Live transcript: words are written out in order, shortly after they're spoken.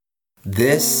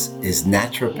This is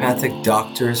Naturopathic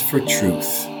Doctors for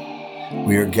Truth.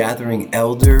 We are gathering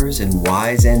elders and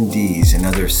wise NDs and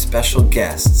other special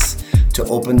guests to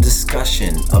open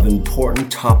discussion of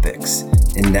important topics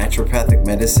in naturopathic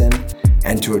medicine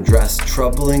and to address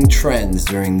troubling trends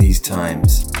during these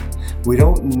times. We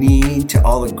don't need to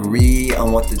all agree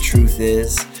on what the truth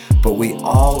is, but we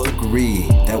all agree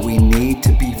that we need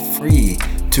to be free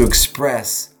to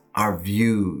express our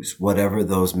views, whatever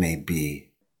those may be.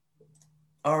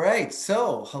 All right,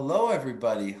 so hello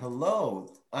everybody.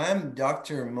 Hello, I'm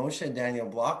Dr. Moshe Daniel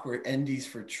Block. We're NDs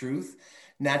for Truth,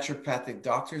 naturopathic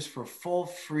doctors for full,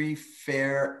 free,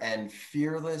 fair, and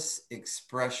fearless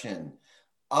expression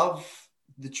of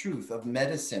the truth, of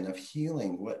medicine, of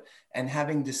healing, and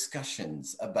having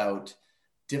discussions about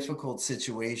difficult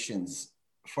situations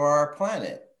for our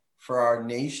planet, for our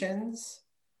nations,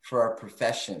 for our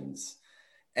professions.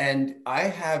 And I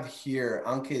have here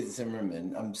Anke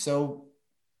Zimmermann. I'm so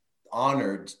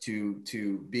honored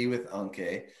to be with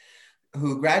Anke,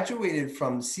 who graduated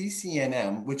from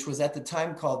CCNM, which was at the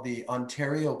time called the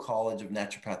Ontario College of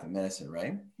Naturopathic Medicine,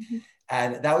 right? Mm-hmm.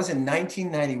 And that was in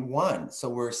 1991. So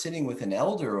we're sitting with an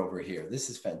elder over here. This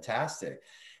is fantastic.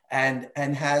 And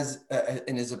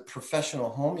is a professional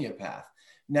homeopath.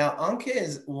 Now,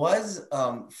 Anke was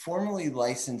formerly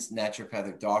licensed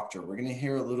naturopathic doctor. We're going to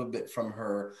hear a little bit from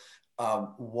her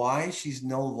why she's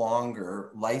no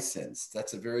longer licensed.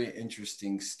 That's a very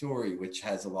interesting story, which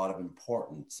has a lot of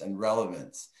importance and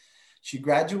relevance. She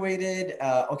graduated,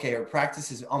 her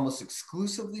practice is almost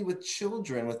exclusively with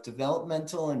children with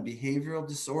developmental and behavioral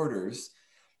disorders,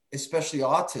 especially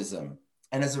autism.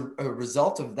 And as a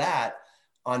result of that,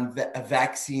 on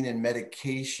vaccine and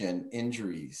medication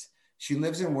injuries. She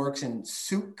lives and works in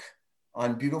Souk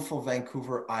on beautiful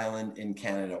Vancouver Island in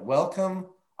Canada. Welcome,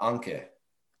 Anke.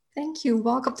 Thank you.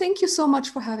 Welcome. Thank you so much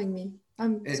for having me.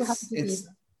 I'm so happy to be here. It's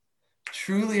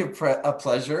truly a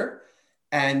pleasure.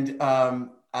 And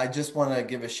I just want to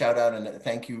give a shout out and a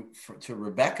thank you to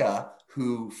Rebecca,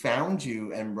 who found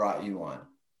you and brought you on.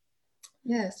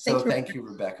 Yes. Thank you,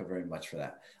 Rebecca, very much for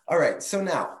that. All right. So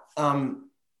now,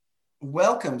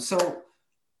 welcome. So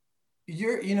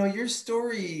your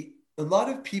story, a lot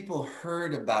of people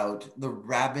heard about the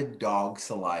rabid dog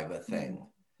saliva thing.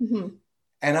 Mm-hmm.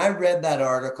 And I read that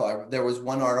article. There was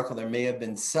one article, there may have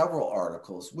been several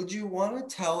articles. Would you want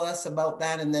to tell us about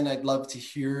that? And then I'd love to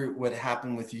hear what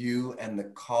happened with you and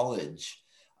the College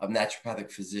of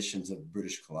Naturopathic Physicians of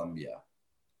British Columbia.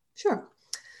 Sure.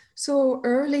 So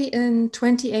early in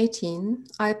 2018,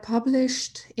 I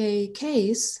published a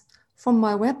case from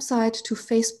my website to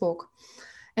Facebook.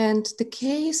 And the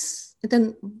case,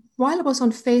 then while I was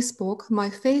on Facebook,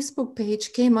 my Facebook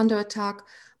page came under attack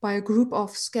by a group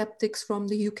of skeptics from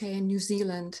the UK and New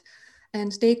Zealand.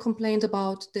 And they complained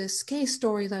about this case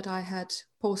story that I had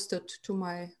posted to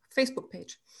my Facebook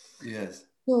page. Yes.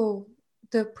 So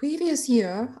the previous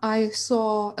year, I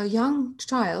saw a young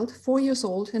child, 4 years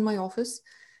old, in my office.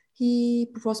 He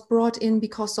was brought in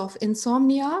because of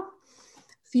insomnia,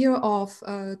 fear of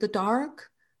the dark,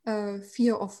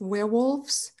 fear of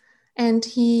werewolves, and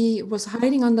he was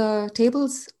hiding under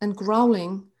tables and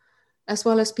growling, as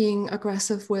well as being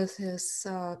aggressive with his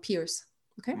peers.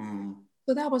 Okay,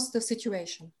 So that was the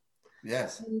situation.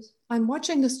 Yes. And I'm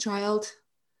watching this child,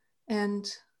 and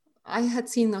I had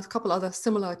seen a couple other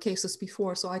similar cases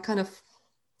before, so I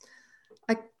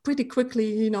pretty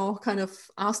quickly, kind of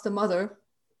asked the mother,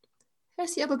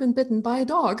 has he ever been bitten by a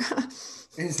dog?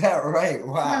 Is that right?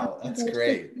 Wow, yeah, that's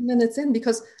great. Minutes in,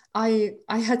 because I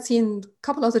had seen a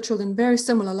couple other children very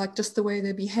similar, like just the way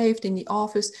they behaved in the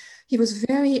office. He was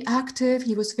very active.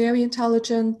 He was very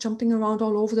intelligent, jumping around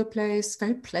all over the place,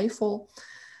 very playful.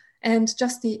 And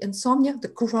just the insomnia, the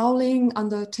growling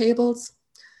under tables.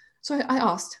 So I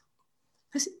asked,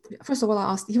 first of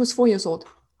all, he was 4 years old.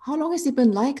 How long has he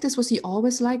been like this? Was he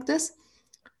always like this?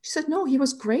 She said, no, he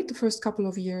was great the first couple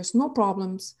of years, no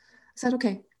problems. I said,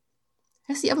 okay,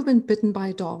 has he ever been bitten by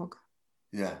a dog?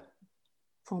 Yeah.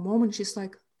 For a moment, she's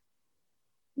like,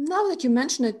 now that you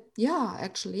mention it, yeah,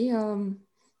 actually,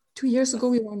 2 years ago,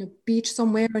 we were on a beach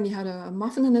somewhere and he had a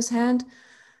muffin in his hand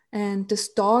and this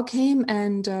dog came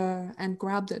and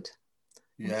grabbed it.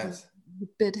 Yes. He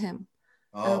bit him.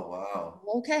 Oh, wow.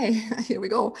 Okay, here we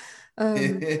go.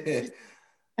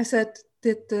 I said,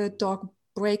 did the dog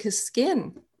break his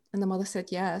skin? And the mother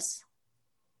said, yes.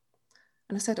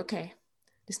 And I said, okay,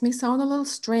 this may sound a little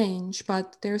strange,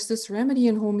 but there's this remedy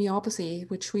in homeopathy,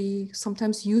 which we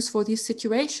sometimes use for these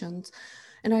situations.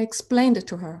 And I explained it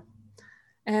to her.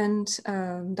 And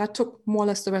that took more or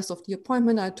less the rest of the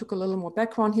appointment. I took a little more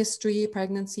background history,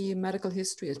 pregnancy, medical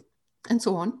history, and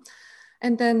so on.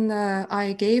 And then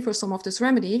I gave her some of this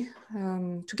remedy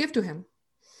to give to him,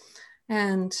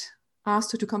 and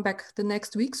asked her to come back the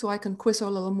next week so I can quiz her a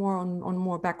little more on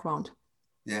more background.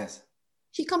 Yes.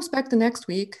 She comes back the next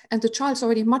week and the child's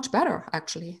already much better,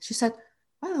 actually. She said,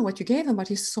 I don't know what you gave him, but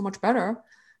he's so much better.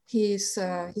 He's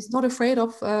not afraid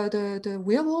of the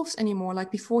werewolves anymore.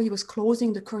 Like before, he was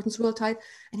closing the curtains real tight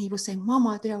and he was saying,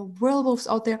 Mama, there are werewolves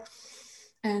out there.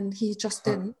 And he just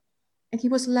didn't. And he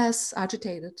was less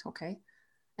agitated, okay?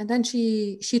 And then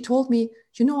she told me,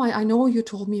 I know you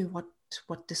told me what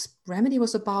this remedy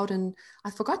was about, and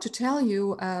I forgot to tell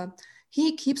you,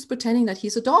 he keeps pretending that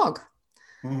he's a dog.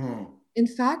 Mm-hmm. In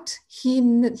fact,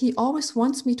 he always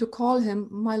wants me to call him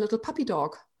my little puppy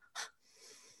dog.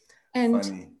 And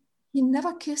Funny. he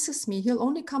never kisses me. He'll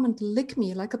only come and lick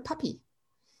me like a puppy.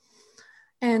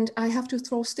 And I have to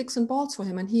throw sticks and balls for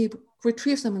him, and he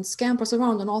retrieves them and scampers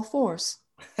around on all fours.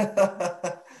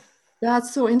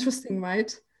 That's so interesting, right?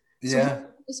 So he Yeah.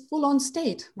 is full on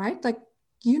state, right? Like,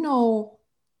 you know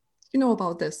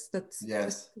about this. That's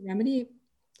Yes. the remedy.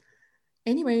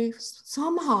 Anyway,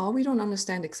 somehow we don't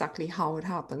understand exactly how it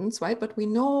happens, right? But we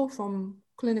know from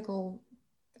clinical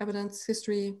evidence,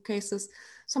 history, cases,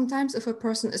 sometimes if a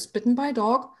person is bitten by a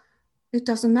dog, it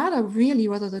doesn't matter really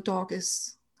whether the dog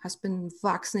has been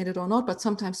vaccinated or not, but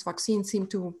sometimes vaccines seem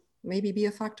to maybe be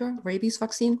a factor, rabies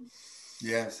vaccine.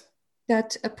 Yes.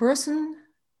 That a person,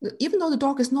 even though the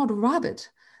dog is not rabid,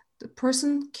 the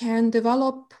person can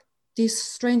develop these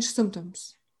strange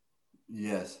symptoms.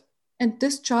 Yes. And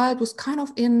this child was kind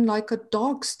of in like a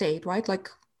dog state, right? Like,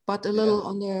 but a little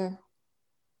on the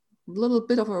little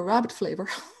bit of a rabbit flavor.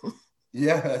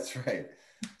 Yeah, that's right.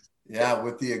 Yeah,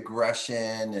 with the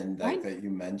aggression and like Right? that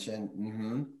you mentioned.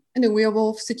 Mm-hmm. In a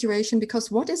werewolf situation, because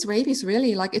what is rabies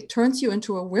really? Like, it turns you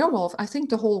into a werewolf. I think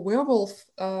the whole werewolf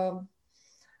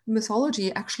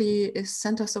mythology actually is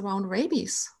centers around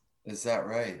rabies. Is that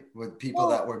right? With people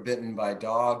Well, that were bitten by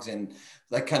dogs and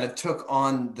like kind of took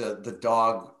on the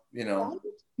dog, you know.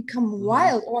 become Mm-hmm.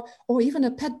 wild, or even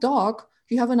a pet dog.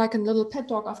 You have like a little pet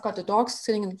dog. I've got the dog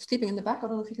sitting and sleeping in the back. I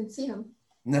don't know if you can see him.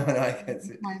 No, no, I can't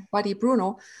see. My buddy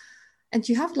Bruno. And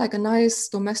you have like a nice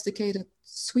domesticated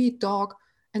sweet dog,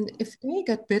 and if they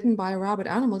get bitten by a rabid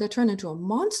animal, they turn into a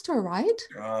monster, right?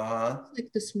 Uh-huh.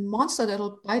 Like this monster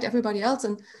that'll bite everybody else.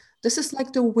 And this is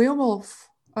like the werewolf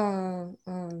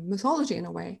mythology in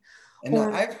a way. And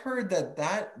Or I've heard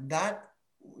that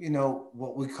you know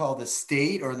what we call the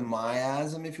state or the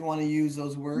miasm, if you want to use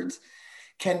those words,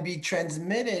 can be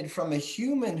transmitted from a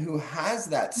human who has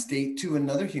that state to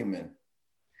another human.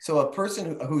 So a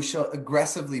person who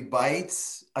aggressively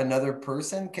bites another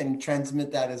person can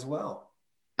transmit that as well.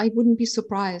 I wouldn't be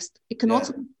surprised. It can Yeah,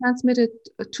 also be transmitted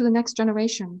to the next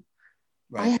generation.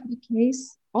 I right. had a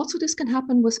case, also this can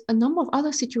happen with a number of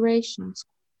other situations.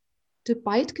 The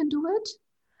bite can do it.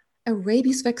 A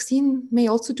rabies vaccine may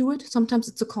also do it. Sometimes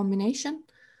it's a combination.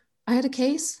 I had a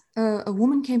case, a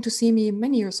woman came to see me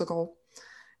many years ago,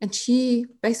 and she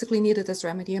basically needed this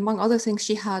remedy. Among other things,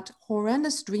 she had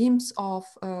horrendous dreams of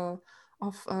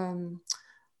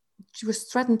she was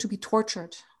threatened to be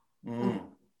tortured. Mm.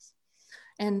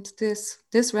 And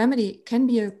this remedy can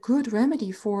be a good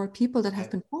remedy for people that have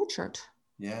Yeah, been tortured.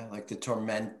 yeah, like the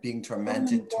being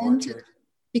tormented, Tormented. tortured.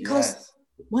 Because Yes.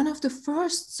 one of the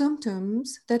first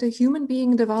symptoms that a human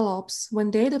being develops when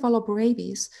they develop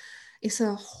rabies is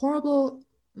a horrible,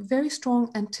 very strong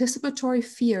anticipatory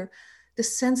fear, the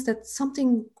sense that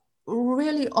something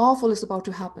really awful is about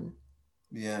to happen.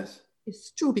 Yes.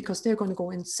 It's true because they're going to go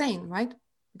insane, right?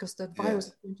 Because the virus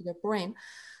is Yes. into their brain.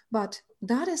 But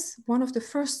that is one of the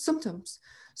first symptoms.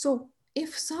 So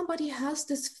if somebody has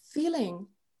this feeling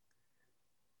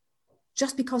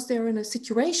just because they're in a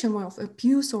situation of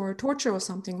abuse or torture or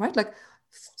something, right? Like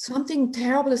something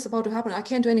terrible is about to happen. I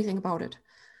can't do anything about it.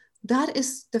 That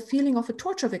is the feeling of a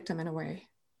torture victim in a way.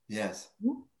 Yes.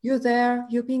 You're there,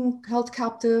 you're being held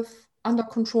captive, under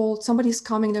control. Somebody's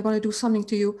coming, they're going to do something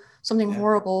to you, something Yeah.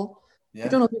 horrible. You Yeah.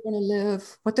 don't know if you're going to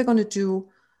live, what they're going to do.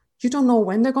 You don't know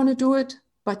when they're going to do it,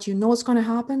 but you know it's going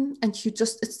to happen. And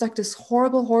it's like this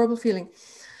horrible, horrible feeling.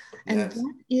 And Yes.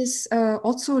 that is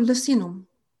also lysinum.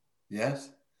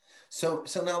 Yes. So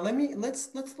now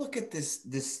let's look at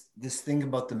this thing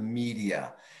about the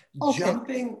media Okay.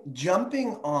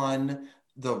 jumping on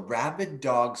the rabid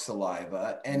dog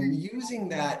saliva and using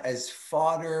that as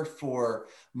fodder for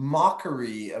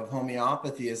mockery of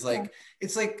homeopathy is like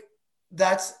it's like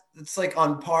it's like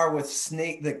on par with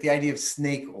snake, like the idea of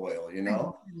snake oil, you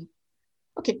know?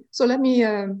 Okay, so let me,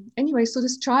 anyway, so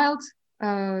this child,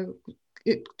 uh,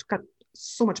 it got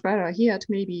so much better. He had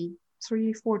maybe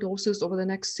 3, 4 doses over the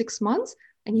next 6 months,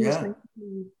 and he was Yeah.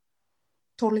 basically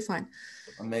totally fine.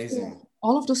 Amazing. So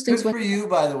all of those Good things for you,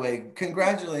 by the way.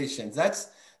 Congratulations.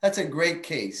 That's a great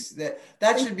case.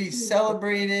 That should be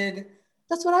celebrated.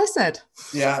 That's what I said.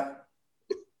 Yeah.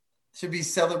 Should be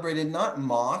celebrated, not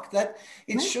mocked. That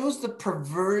it Right? shows the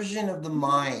perversion of the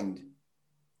mind.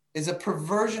 Is a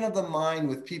perversion of the mind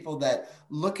with people that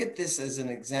look at this as an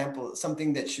example,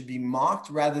 something that should be mocked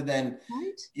rather than,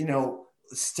 Right?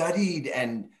 studied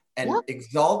and Yeah,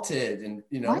 exalted and,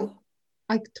 right.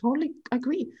 I totally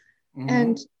agree.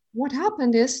 And Mhm. what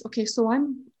happened is, okay, so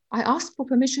I asked for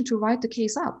permission to write the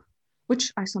case up, which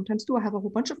I sometimes do. I have a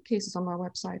whole bunch of cases on my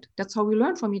website. That's how we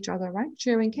learn from each other, right?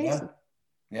 Sharing Yeah. cases.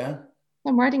 Yeah.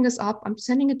 I'm writing this up. I'm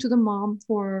sending it to the mom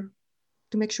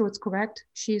to make sure it's correct.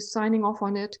 She's signing off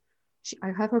on it. I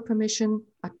have her permission.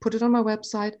 I put it on my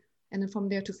website and then from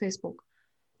there to Facebook.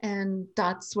 And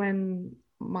that's when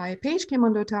my page came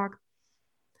under attack.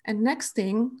 And next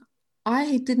thing, I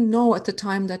didn't know at the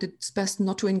time that it's best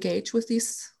not to engage with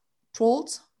these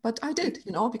trolls, but I did,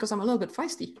 because I'm a little bit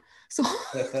feisty. So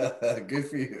Good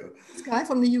for you. this guy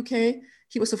from the UK,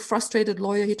 he was a frustrated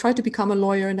lawyer. He tried to become a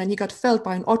lawyer and then he got felled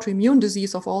by an autoimmune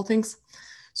disease of all things.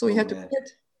 So he Oh had to man.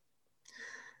 quit.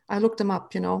 I looked him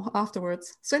up,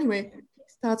 afterwards. So anyway, he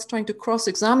starts trying to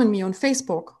cross-examine me on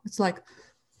Facebook. It's like,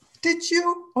 did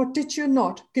you or did you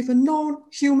not give a known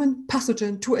human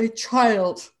pathogen to a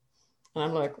child? And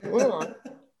I'm like, whoa,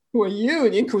 who are you,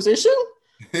 the Inquisition?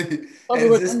 Is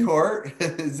this court?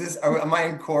 Am I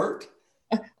in court?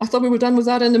 I thought we were done with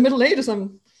that in the Middle Ages.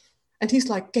 And he's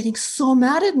like getting so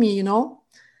mad at me,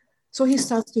 So he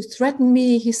starts to threaten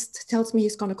me. He tells me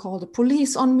he's going to call the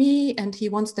police on me and he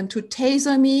wants them to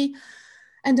taser me.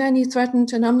 And then he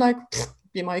threatened, and I'm like,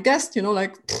 be my guest,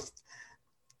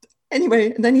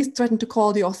 Anyway, and then he threatened to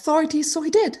call the authorities. So he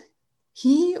did.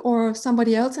 He or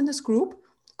somebody else in this group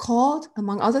called,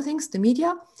 among other things, the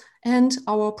media and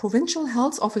our provincial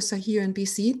health officer here in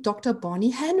BC, Dr.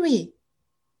 Bonnie Henry.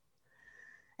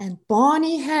 And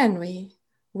Bonnie Henry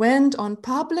went on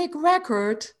public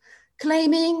record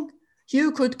claiming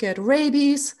you could get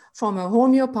rabies from a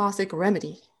homeopathic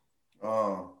remedy.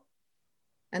 Oh.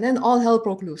 And then all hell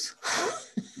broke loose.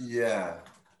 Yeah.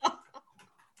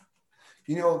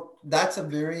 That's a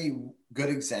very good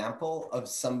example of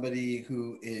somebody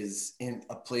who is in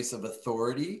a place of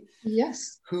authority.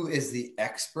 Yes. Who is the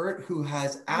expert, who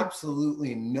has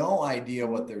absolutely no idea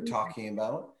what they're talking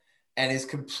about and is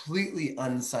completely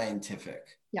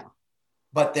unscientific. Yeah.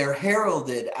 But they're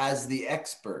heralded as the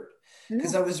expert.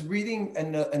 Because I was reading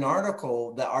an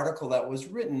article, the article that was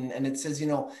written, and it says,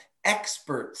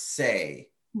 experts say,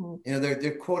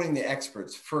 they're quoting the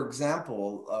experts. For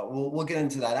example, we'll get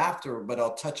into that after, but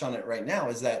I'll touch on it right now,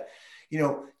 is that,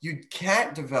 you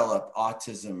can't develop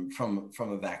autism from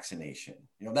a vaccination.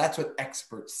 That's what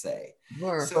experts say.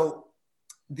 Sure. So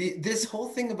this whole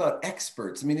thing about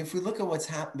experts, I mean, if we look at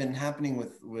what's been happening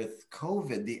with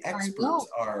COVID, the experts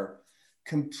are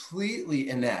completely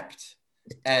inept.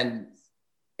 And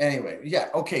anyway, yeah,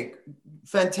 okay,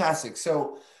 fantastic.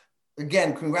 So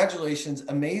again, congratulations,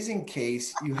 amazing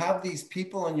case. You have these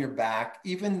people on your back.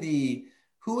 Even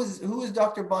who was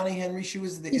Dr. Bonnie Henry? She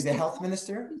was the health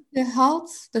minister?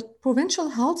 The provincial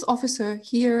health officer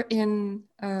here in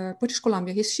British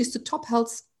Columbia. She's the top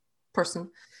health person.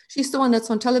 She's the one that's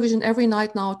on television every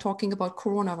night now talking about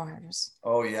coronavirus.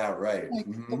 Oh, yeah, right. Like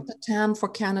Dr. Tam for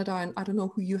Canada, and I don't know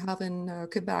who you have in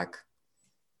Quebec.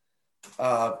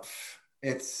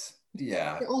 It's,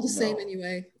 yeah. They're all the same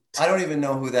anyway. I don't even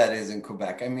know who that is in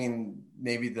Quebec. I mean,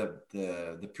 maybe the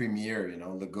premier,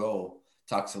 Legault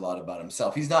talks a lot about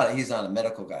himself. He's not a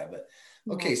medical guy, but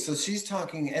okay. So she's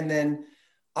talking, and then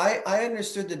I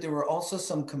understood that there were also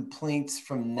some complaints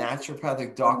from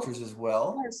naturopathic doctors as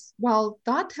well. Yes. Well,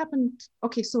 that happened.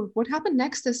 Okay, so what happened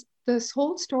next is this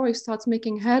whole story starts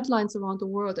making headlines around the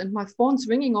world, and my phone's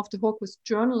ringing off the hook with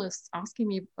journalists asking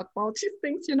me about these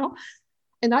things,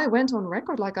 And I went on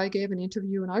record, like I gave an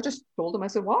interview, and I just told them, I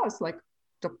said, wow, it's like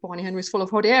Dr. Bonnie Henry's full of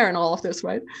hot air and all of this,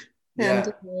 right? Yeah.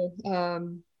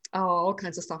 And all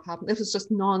kinds of stuff happened. It was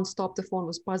just nonstop. The phone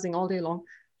was buzzing all day long.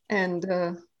 And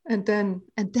then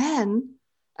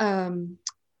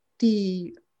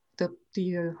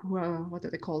what are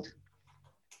they called?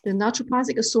 The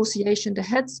Naturopathic Association, the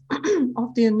heads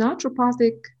of the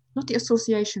Naturopathic, not the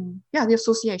association, the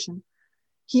association.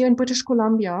 Here in British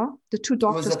Columbia, the two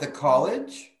doctors. Was that the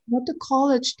college? Not the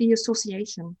college, the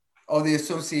association. Oh, the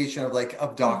association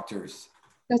of doctors.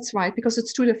 That's right, because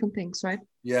it's two different things, right?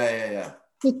 Yeah.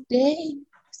 So they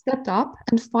stepped up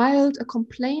and filed a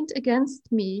complaint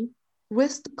against me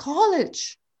with the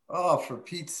college. Oh, for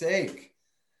Pete's sake.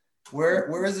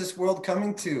 Where is this world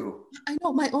coming to? I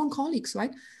know, my own colleagues,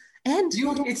 right? And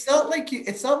It's not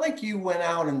like you went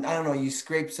out and, I don't know, you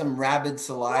scraped some rabid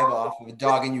saliva off of a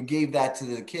dog and you gave that to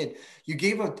the kid. You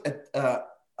gave a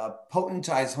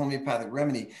potentized homeopathic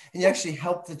remedy and you actually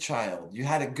helped the child. You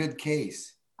had a good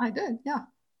case. I did, yeah.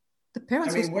 The I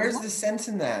parents was mean, where's the sense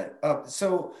in that?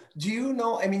 So do you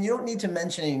know, I mean, you don't need to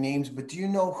mention any names, but do you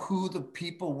know who the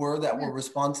people were that were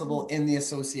responsible in the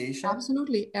association?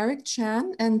 absolutely Eric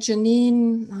Chan and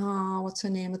Janine, what's her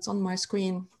name? It's on my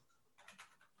screen.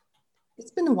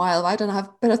 It's been a while. I don't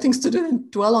have better things to do than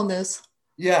dwell on this.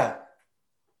 Yeah.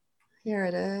 Here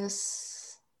it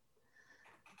is.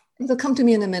 It'll come to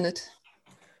me in a minute.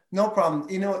 No problem.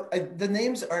 You know, the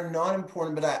names are not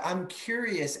important, but I'm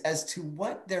curious as to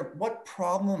what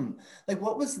problem, like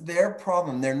what was their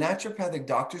problem? Their naturopathic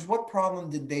doctors, what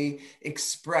problem did they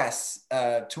express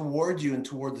toward you and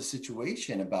toward the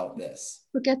situation about this?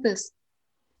 Forget this.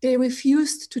 They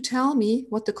refused to tell me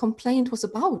what the complaint was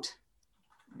about.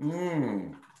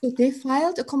 Mm. So they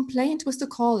filed a complaint with the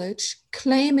college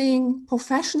claiming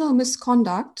professional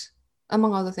misconduct,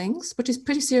 among other things, which is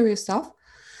pretty serious stuff.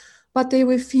 But they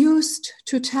refused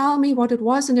to tell me what it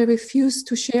was and they refused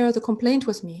to share the complaint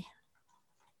with me.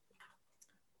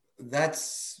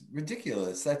 That's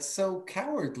ridiculous. That's so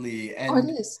cowardly Oh, it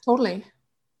is, totally.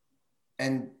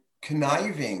 And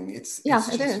conniving. It's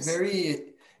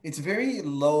very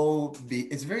low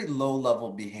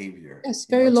level behavior. Yes,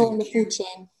 You know, very low on the food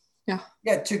chain. Yeah.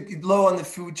 Yeah, low on the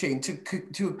food chain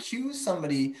to accuse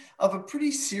somebody of a pretty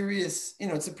serious, you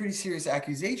know, it's a pretty serious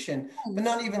accusation, but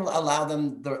not even allow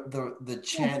them the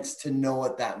chance to know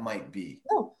what that might be.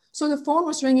 No. So the phone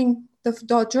was ringing.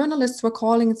 The journalists were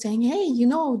calling and saying, "Hey, you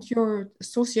know, your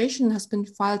association has been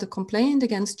filed a complaint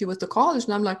against you with the college."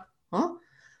 And I'm like, "Huh?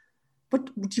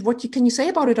 What can you say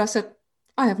about it?" I said,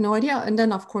 "I have no idea." And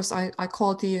then, of course, I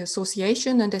called the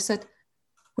association and they said,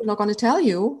 "We're not going to tell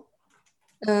you.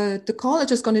 The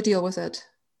college is going to deal with it."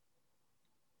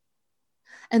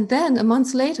 And then a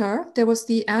month later, there was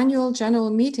the annual general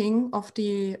meeting of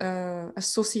the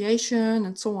association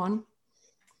and so on.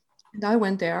 And I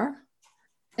went there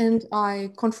and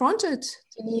I confronted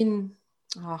Janine.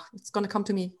 It's going to come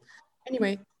to me.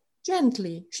 Anyway,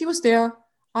 gently. She was there.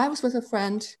 I was with a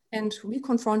friend and we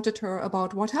confronted her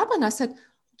about what happened. I said,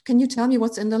 "Can you tell me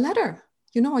what's in the letter?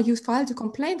 You know, you filed a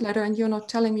complaint letter and you're not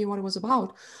telling me what it was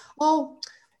about." "Oh,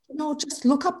 you know, just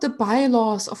look up the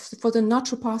bylaws for the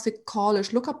naturopathic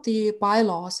college. Look up the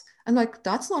bylaws." I'm like,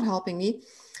 "That's not helping me."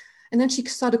 And then she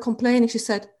started complaining. She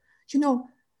said, "You know,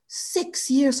 6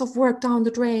 years of work down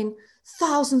the drain,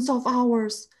 thousands of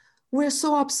hours. We're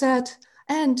so upset.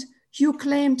 And you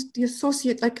claimed the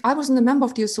associate, like I wasn't a member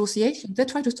of the association. They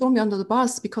tried to throw me under the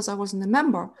bus because I wasn't a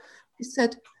member." He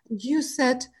said, "You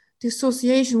said the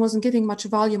association wasn't giving much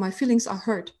value. My feelings are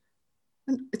hurt."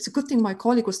 And it's a good thing my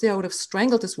colleague was there. I would have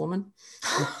strangled this woman.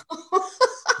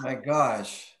 My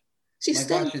gosh. She's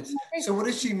staying. So what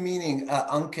is she meaning,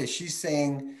 Anke? She's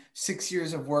saying 6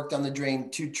 years of work down the drain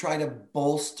to try to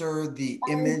bolster the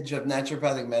image of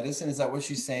naturopathic medicine. Is that what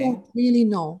she's saying? I don't really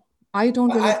know.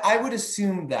 I would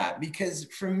assume that, because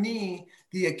for me,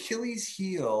 the Achilles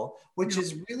heel, which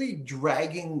is really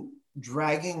dragging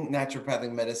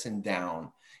naturopathic medicine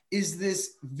down, is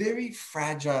this very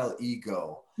fragile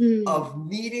ego of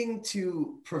needing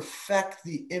to perfect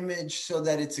the image so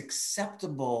that it's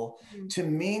acceptable to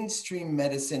mainstream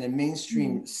medicine and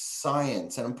mainstream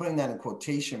science. And I'm putting that in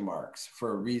quotation marks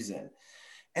for a reason.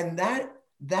 And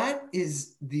that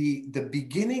is the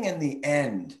beginning and the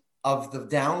end of the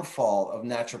downfall of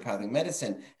naturopathic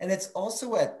medicine. And it's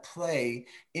also at play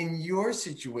in your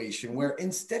situation, where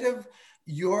instead of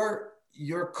your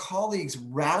colleagues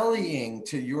rallying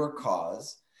to your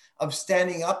cause, of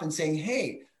standing up and saying,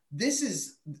 "Hey,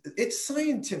 it's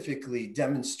scientifically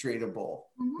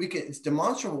demonstrable. It's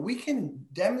demonstrable. We can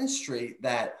demonstrate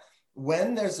that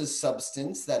when there's a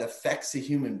substance that affects a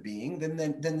human being,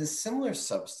 then the similar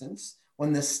substance,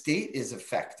 when the state is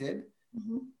affected,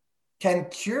 can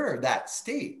cure that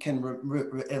state, can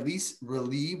at least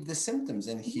relieve the symptoms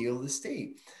and heal the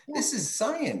state." Yeah. This is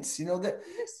science, you know that.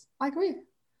 Yes, I agree.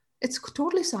 It's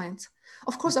totally science.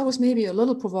 Of course, I was maybe a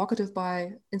little provocative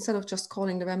by, instead of just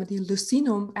calling the remedy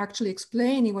lucinum, actually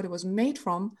explaining what it was made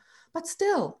from, but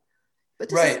still.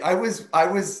 Right. I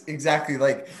was exactly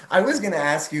like, I was going to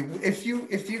ask you if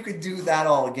you could do that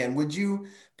all again, would you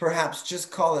perhaps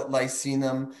just call it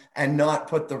lycinum and not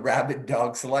put the rabid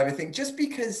dog saliva thing, just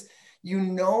because you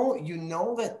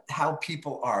know that how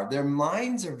people are, their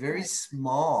minds are very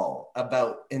small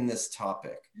in this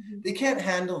topic. They can't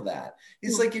handle that.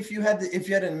 It's like if you had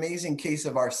an amazing case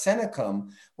of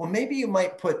arsenicum, well, maybe you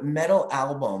might put metal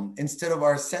album instead of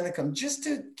arsenicum, just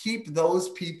to keep those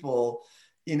people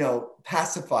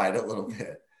pacified a little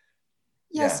bit.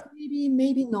 Yes, Yeah.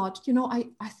 maybe not.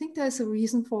 I think there's a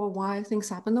reason for why things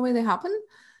happen the way they happen.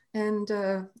 And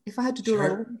if I had to do it all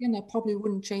over Sure. again, I probably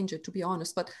wouldn't change it, to be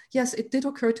honest. But yes, it did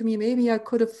occur to me. Maybe I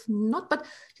could have not, but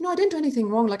I didn't do anything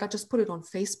wrong. Like I just put it on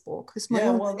Facebook. It's my Yeah,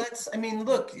 own. well,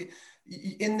 look,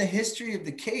 in the history of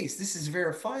the case, this is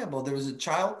verifiable. There was a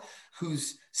child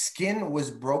whose skin was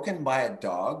broken by a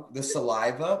dog. The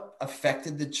saliva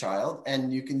affected the child,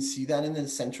 and you can see that in the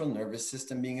central nervous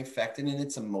system being affected in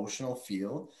its emotional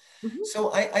field. Mhm.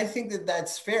 So I think that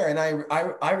that's fair, and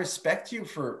I respect you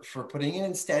for putting it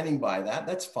and standing by that.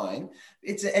 That's fine.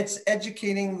 It's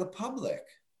educating the public,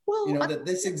 Well, I that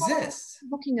this thought of exists.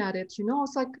 looking at it,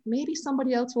 it's like maybe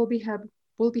somebody else will be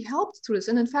helped through this.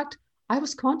 And in fact, I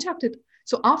was contacted.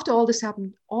 So after all this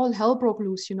happened, all hell broke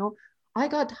loose. I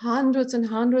got hundreds and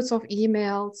hundreds of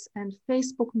emails and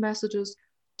Facebook messages,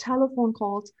 telephone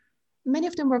calls. Many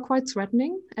of them were quite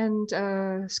threatening and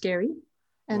scary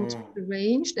and Mm,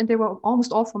 deranged, and they were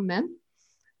almost all from men.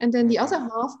 And then the other mhm.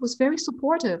 half was very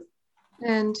supportive.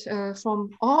 And from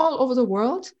all over the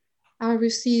world, I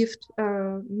received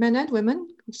men and women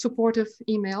supportive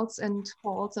emails and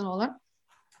calls and all that.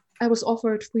 I was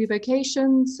offered free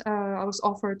vacations. I was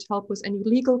offered help with any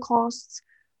legal costs.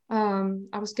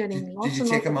 I was getting Did lots you and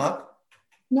take lots of. them up?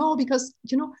 No, because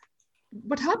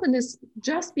what happened is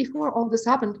just before all this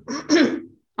happened,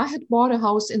 I had bought a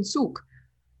house in Zug.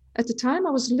 At the time,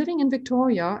 I was living in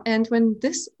Victoria, and when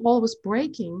this all was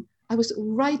breaking, I was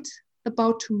right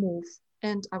about to move,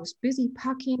 and I was busy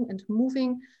packing and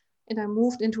moving, and I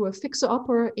moved into a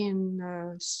fixer-upper in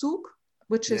Zug,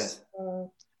 which is Yes.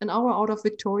 an hour out of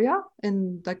Victoria,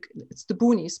 and like it's the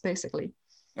boonies basically,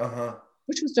 Uh-huh.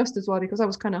 which was just as well because I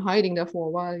was kind of hiding there for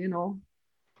a while.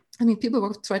 I mean, people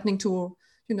were threatening to,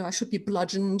 I should be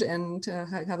bludgeoned and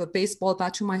have a baseball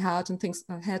bat to my head and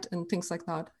things like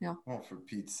that. Yeah, Oh, for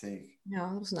Pete's sake. yeah,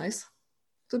 that was nice.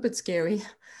 It's a bit scary,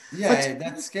 but Yeah,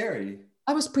 that's scary.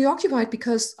 I was preoccupied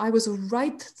because I was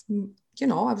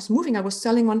I was moving. I was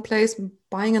selling one place,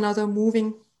 buying another,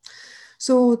 moving.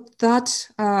 So that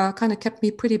kind of kept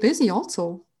me pretty busy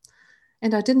also.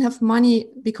 And I didn't have money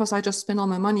because I just spent all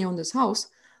my money on this house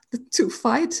to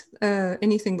fight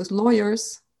anything with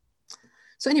lawyers.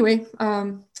 So anyway,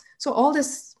 so all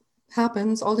this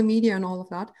happens, all the media and all of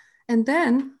that. And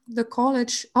then the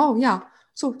college, oh yeah,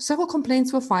 so several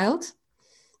complaints were filed,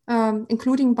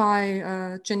 including by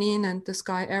Janine and this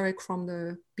guy Eric from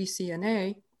the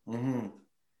BCNA. Mm-hmm.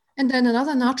 And then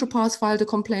another naturopath filed a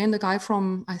complaint, the guy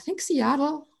from, I think,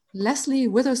 Seattle, Leslie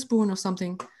Witherspoon or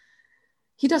something.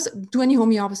 He doesn't do any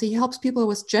homeopathy. He helps people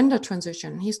with gender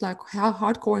transition. He's like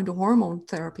hardcore into hormone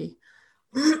therapy.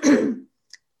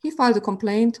 He filed a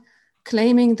complaint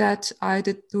claiming that I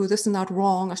did do this and that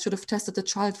wrong. I should have tested the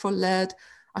child for lead.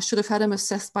 I should have had him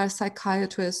assessed by a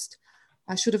psychiatrist.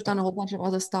 I should have done a whole bunch of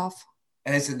other stuff.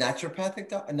 And it's a naturopathic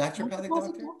Naturopathic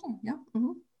doctor? doctor, yeah.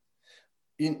 Mm-hmm.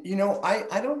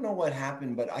 I don't know what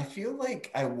happened, but I feel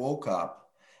like I woke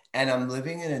up and I'm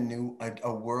living in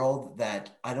a world that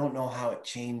I don't know how it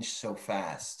changed so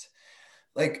fast.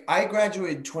 Like I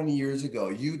graduated 20 years ago,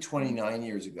 you 29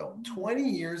 years ago. 20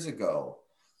 years ago,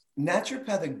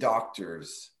 naturopathic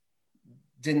doctors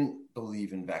didn't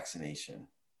believe in vaccination.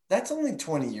 That's only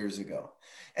 20 years ago.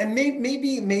 And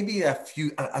maybe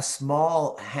a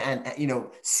small hand,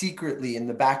 secretly in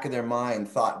the back of their mind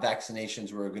thought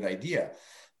vaccinations were a good idea.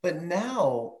 But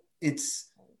now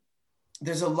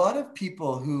there's a lot of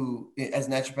people who, as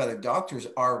naturopathic doctors,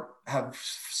 have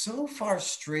so far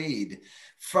strayed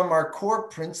from our core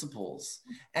principles,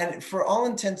 and for all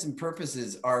intents and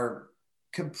purposes, are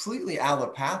completely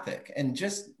allopathic. And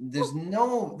just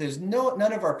none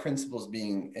of our principles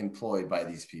being employed by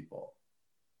these people.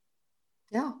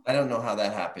 Yeah. I don't know how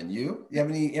that happened. You have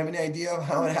any idea of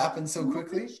how it happened so I'm not really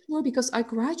quickly? sure because I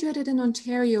graduated in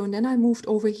Ontario and then I moved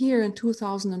over here in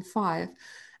 2005.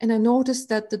 And I noticed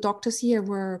that the doctors here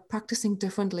were practicing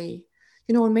differently.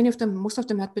 And most of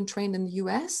them had been trained in the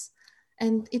US.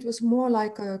 And it was more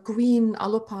like a green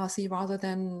allopathy rather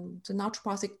than the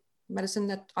naturopathic medicine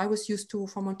that I was used to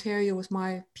from Ontario with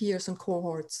my peers and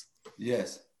cohorts.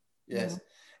 Yes, Yeah. yes.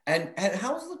 And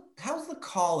how's the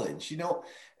college?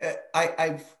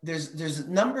 I've there's a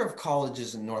number of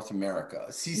colleges in North America.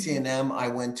 Mhm. CCNM I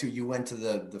went to. You went to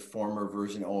the former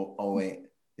version 08,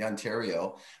 the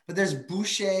Ontario, but there's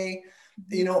Boucher.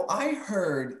 Mhm. I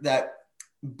heard that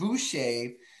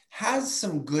Boucher has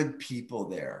some good people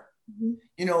there. Mhm.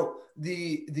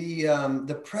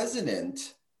 The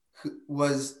president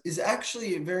is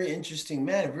actually a very interesting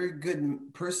man, a very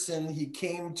good person. He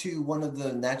came to one of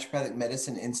the naturopathic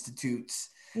medicine institutes,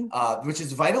 Mhm. which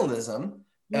is Vitalism,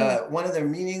 one of their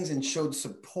meetings and showed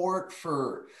support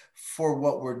for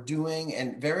what we're doing,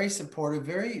 and very supportive,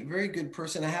 very, very good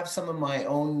person. I have some of my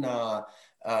own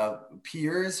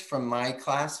peers from my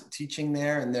class teaching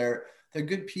there, and they're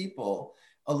good people.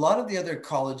 A lot of the other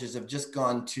colleges have just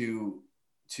gone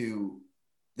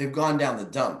they've gone down the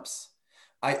dumps.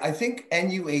 I think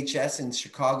NUHS in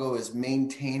Chicago is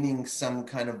maintaining some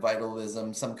kind of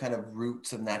vitalism, some kind of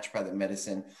roots of naturopathic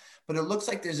medicine, but it looks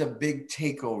like there's a big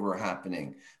takeover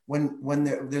happening. When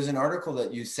there's an article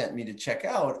that you sent me to check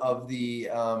out of the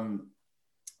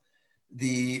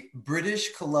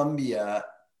British Columbia,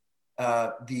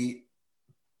 the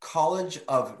College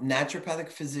of Naturopathic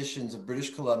Physicians of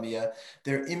British Columbia,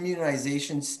 their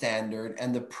immunization standard,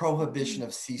 and the prohibition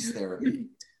of cease therapy.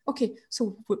 Okay,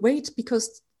 so wait,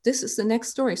 because this is the next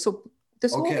story. So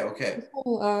this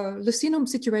whole Lucinum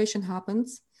situation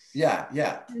happens. Yeah.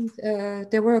 And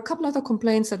there were a couple other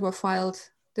complaints that were filed.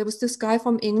 There was this guy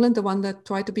from England, the one that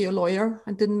tried to be a lawyer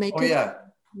and didn't make it. Yeah.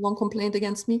 Long complaint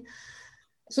against me.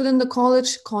 So then the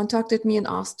college contacted me and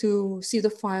asked to see the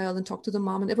file and talk to the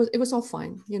mom, and it was all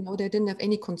fine. You know, they didn't have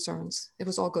any concerns. It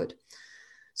was all good.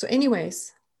 So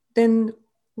anyways, then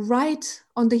right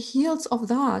on the heels of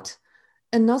that,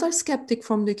 another skeptic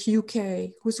from the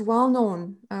UK who's well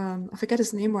known, I forget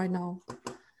his name right now.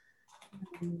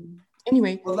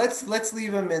 Anyway, well, let's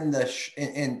leave him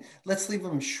let's leave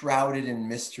him shrouded in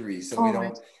mystery, so we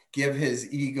don't give his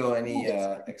ego any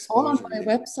exposure. All on my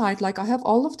website. Like, I have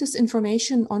all of this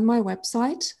information on my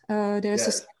website. There's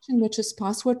a section which is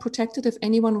password protected if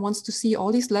anyone wants to see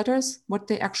all these letters, what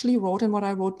they actually wrote and what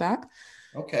I wrote back.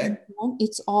 Okay.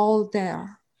 It's all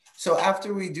there. So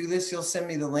after we do this, you'll send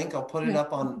me the link. I'll put it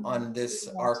up on this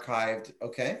archived.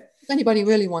 Okay. If anybody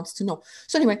really wants to know.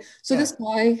 So anyway, so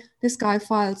this guy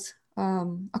files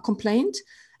a complaint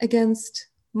against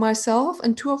myself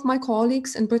and two of my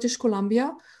colleagues in British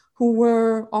Columbia who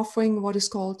were offering what is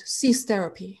called cease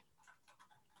therapy.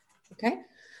 Okay.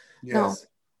 Yes. Now,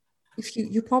 if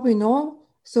you probably know,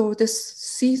 so this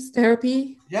cease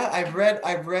therapy. Yeah, I've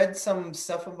read some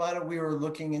stuff about it. We were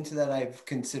looking into that. I've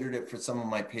considered it for some of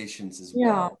my patients as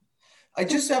well. Yeah. I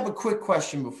just have a quick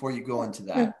question before you go into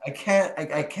that. Yeah.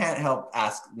 I can't help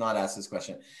not ask this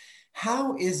question.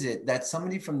 How is it that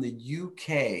somebody from the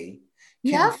UK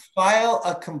can file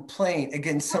a complaint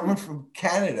against someone from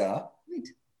Canada?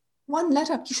 Wait. One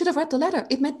letter. You should have read the letter.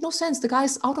 It made no sense. The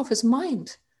guy's out of his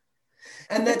mind.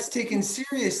 And that's taken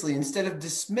seriously instead of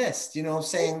dismissed,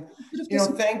 saying,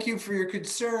 thank you for your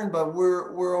concern, but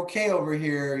we're okay over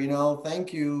here,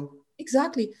 thank you.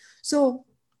 Exactly. So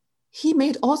he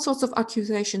made all sorts of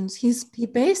accusations. He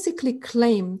basically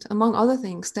claimed, among other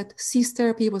things, that cease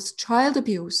therapy was child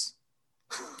abuse.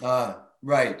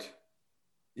 Right.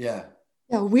 Yeah.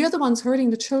 Yeah, we're the ones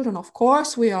hurting the children. Of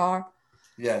course we are.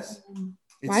 Yes.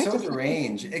 It's so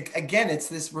deranged. Again, it's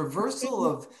this reversal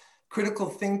of critical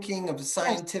thinking, of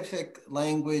scientific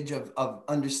language, of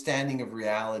understanding of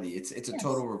reality. It's a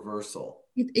total reversal.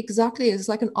 It exactly is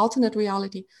like an alternate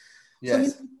reality. Yes. So he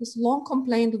had this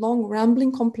long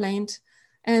rambling complaint,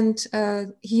 and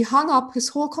he hung up his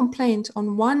whole complaint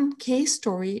on one case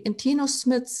story in Tino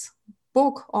Smith's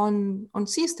book on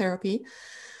cease therapy,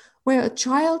 where a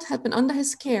child had been under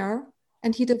his care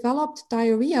and he developed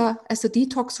diarrhea as a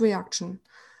detox reaction.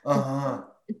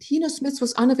 Tino Smith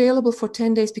was unavailable for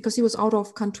 10 days because he was out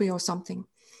of country or something.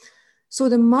 So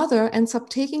the mother ends up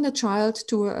taking the child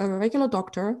to a regular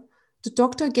doctor. The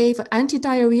doctor gave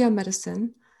anti-diarrhea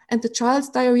medicine and the child's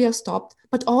diarrhea stopped,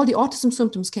 but all the autism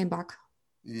symptoms came back.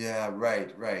 Yeah,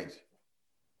 right.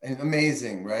 And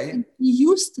amazing, right? And he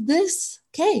used this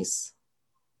case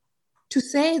to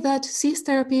say that cease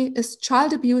therapy is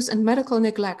child abuse and medical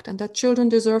neglect, and that children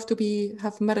deserve to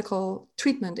have medical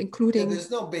treatment, including... Yeah,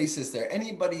 there's no basis there.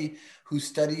 Anybody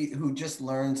who just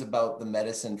learns about the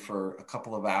medicine for a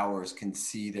couple of hours can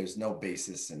see there's no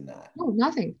basis in that. No,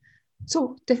 nothing.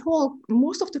 So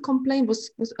most of the complaint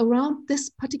was around this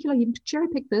particular, he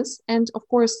cherry-picked this, and of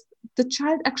course, the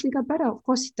child actually got better. Of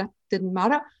course, that didn't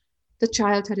matter. The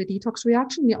child had a detox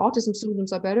reaction, the autism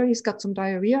symptoms are better, he's got some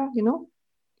diarrhea,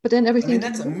 But then everything...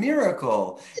 that's a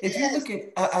miracle. If you look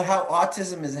at how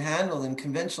autism is handled in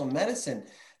conventional medicine,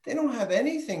 they don't have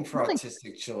anything for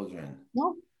autistic children.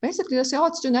 No, basically they say,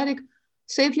 it's genetic.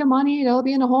 Save your money. They'll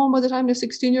be in a home by the time they're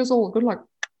 16 years old. Good luck.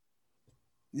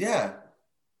 Yeah.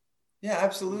 Yeah,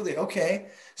 absolutely. Okay.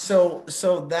 So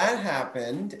that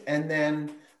happened. And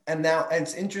now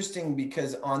it's interesting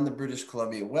because on the British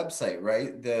Columbia website,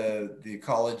 right? The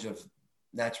College of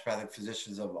naturopathic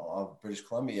physicians of British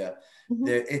Columbia, Mhm.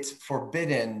 it's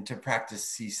forbidden to practice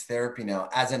cease therapy now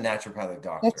as a naturopathic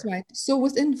That's doctor. right. So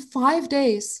within 5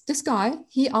 days, this guy,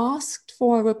 he asked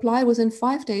for a reply within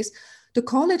 5 days. The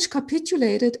college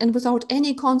capitulated, and without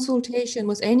any consultation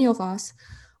with any of us,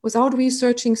 without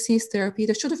researching cease therapy,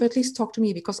 they should have at least talked to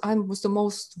me because I was the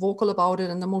most vocal about it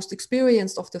and the most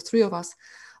experienced of the three of us.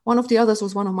 One of the others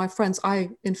was one of my friends. I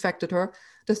infected her.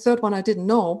 The third one I didn't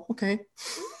know. Okay.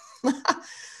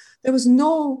 There was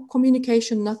no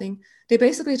communication, nothing. They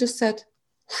basically just said,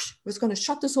 we're going to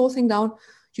shut this whole thing down.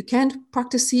 You can't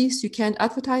practice cease. You can't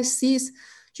advertise cease.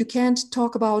 You can't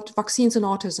talk about vaccines and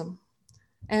autism.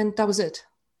 And that was it.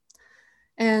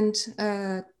 And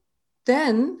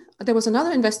then there was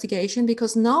another investigation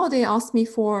because now they asked me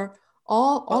for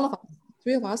all of us,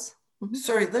 three of us. Mm-hmm.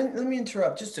 Sorry, let me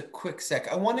interrupt just a quick sec.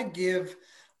 I want to give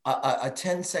a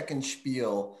 10-second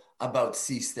spiel about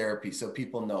cease therapy so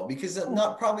people know, because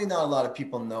probably not a lot of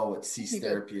people know what cease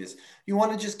therapy is. You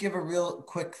want to just give a real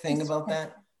quick thing about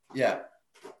that? Yeah.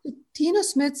 Tina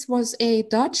Smits was a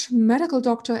Dutch medical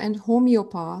doctor and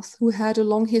homeopath who had a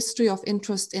long history of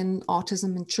interest in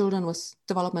autism in children with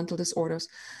developmental disorders.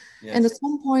 Yes. And at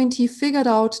some point, he figured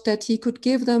out that he could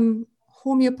give them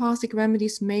homeopathic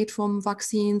remedies made from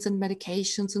vaccines and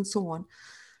medications and so on.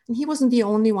 And he wasn't the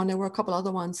only one. There were a couple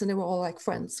other ones, and they were all like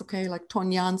friends, okay, like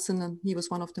Ton Janssen, and he was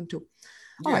one of them too.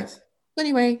 All right.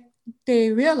 Anyway,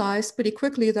 they realized pretty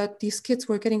quickly that these kids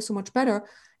were getting so much better,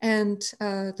 and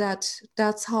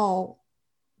that's how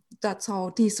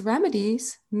these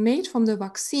remedies made from the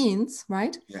vaccines,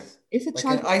 right? Yes. If a like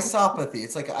child an isopathy,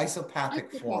 it's like an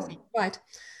isopathic form. Right.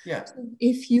 Yeah. So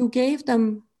if you gave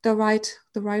them the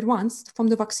right ones from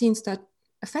the vaccines that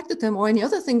affected them, or any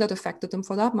other thing that affected them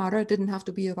for that matter, it didn't have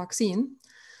to be a vaccine.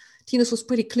 Tina's was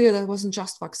pretty clear that it wasn't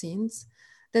just vaccines,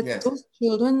 that those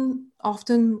children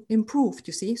often improved,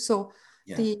 you see. So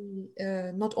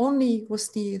not only was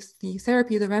the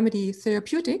therapy, the remedy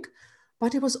therapeutic,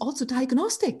 but it was also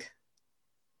diagnostic.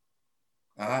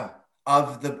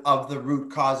 Of the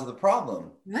root cause of the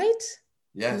problem. Right?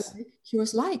 Yes.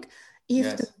 Cures like.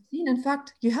 If the vaccine, in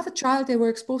fact, you have a child, they were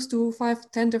exposed to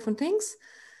 5, 10 different things,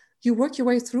 you work your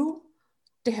way through,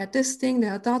 they had this thing, they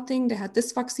had that thing, they had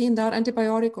this vaccine, that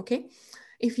antibiotic, okay?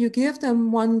 If you give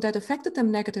them one that affected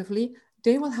them negatively,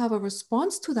 they will have a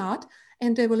response to that,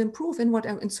 and they will improve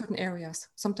in certain areas,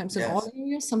 sometimes in all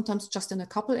areas, sometimes just in a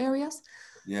couple areas.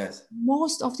 Yes.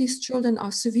 Most of these children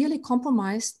are severely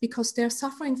compromised because they're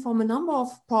suffering from a number of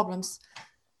problems.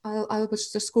 I'll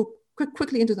just go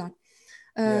quickly into that.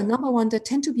 Number one, they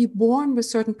tend to be born with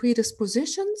certain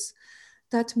predispositions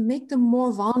that make them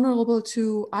more vulnerable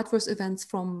to adverse events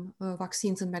from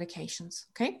vaccines and medications,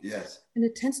 okay? Yes. And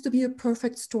it tends to be a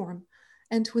perfect storm.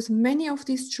 And with many of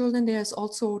these children, there's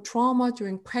also trauma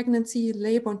during pregnancy,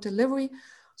 labor, and delivery.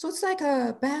 So it's like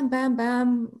a bam, bam,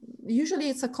 bam. Usually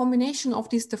it's a combination of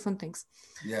these different things.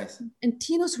 Yes. And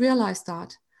Tinos realized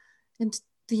that. And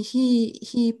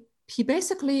he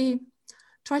basically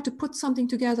tried to put something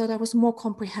together that was more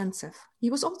comprehensive. He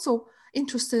was also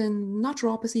interested in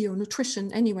naturopathy or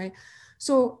nutrition anyway.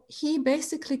 So he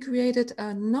basically created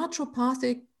a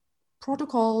naturopathic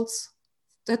protocols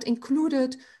that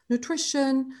included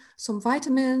nutrition, some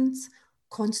vitamins,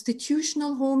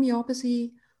 constitutional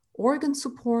homeopathy, organ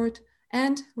support,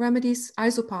 and remedies,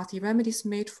 isopathy, remedies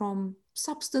made from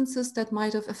substances that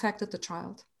might have affected the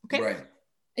child. Okay. Right.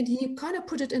 And he kind of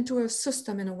put it into a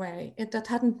system in a way that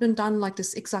hadn't been done like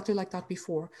this, exactly like that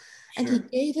before. Sure. And he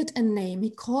gave it a name. He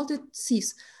called it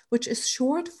CEASE, which is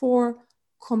short for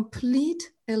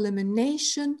Complete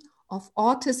Elimination of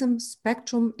Autism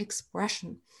Spectrum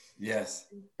Expression. Yes.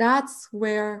 That's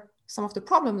where some of the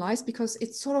problem lies, because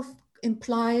it sort of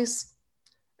implies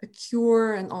a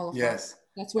cure and all of that. Yes.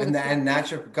 That's where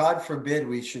God forbid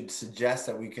we should suggest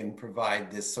that we can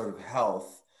provide this sort of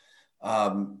health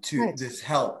this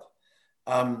help.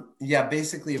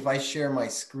 Basically, if I share my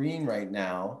screen right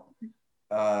now,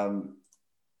 let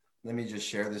me just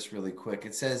share this really quick.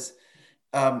 It says,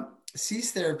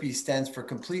 CEASE therapy stands for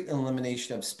Complete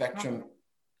Elimination of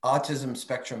Autism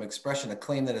Spectrum Expression, a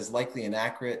claim that is likely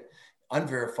inaccurate,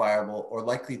 unverifiable, or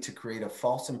likely to create a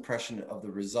false impression of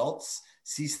the results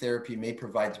CEASE therapy may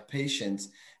provide to patients,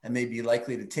 and may be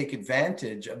likely to take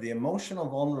advantage of the emotional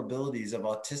vulnerabilities of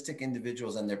autistic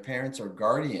individuals and their parents or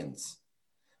guardians,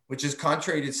 which is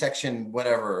contrary to section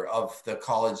whatever of the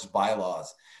college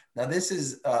bylaws. Now this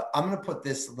is, I'm going to put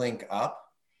this link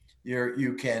up.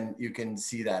 You can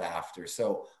see that after.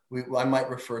 So I might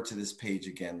refer to this page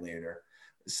again later.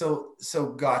 So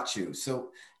got you. So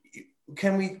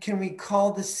can we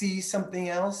call the C something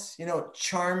else? You know,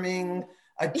 charming,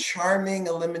 a charming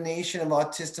elimination of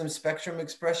autism spectrum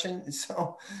expression.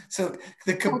 So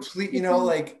the complete, you know,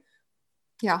 like.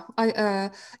 Yeah,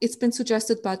 it's been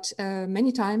suggested, but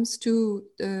many times to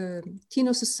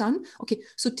Tino's son. Okay,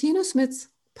 so Tino Smith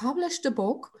published a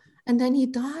book and then he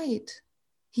died.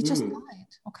 He just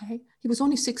died, okay? He was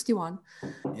only 61.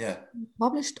 Yeah. He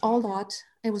published all that.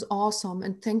 It was awesome.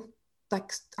 And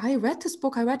like, I read this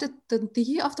book, I read it the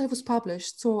year after it was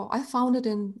published. So I found it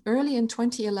early in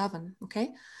 2011, okay?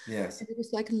 Yes. And it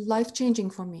was like life-changing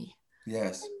for me.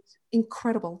 Yes. And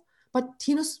incredible. But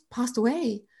Tino's passed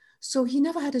away. So he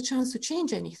never had a chance to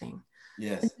change anything.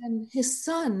 Yes. And then his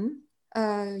son,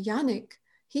 Yannick,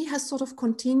 he has sort of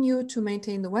continued to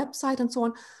maintain the website and so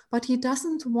on, but he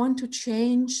doesn't want to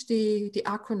change the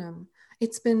acronym.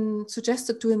 It's been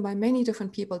suggested to him by many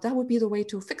different people. That would be the way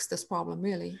to fix this problem,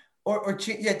 really. Or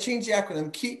change the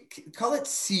acronym. Call it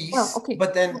CEASE. Well, okay.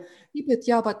 But then keep it,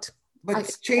 yeah, but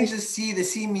change the C. The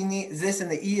C meaning this, and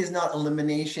the E is not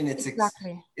elimination. It's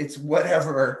exactly. It's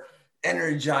whatever.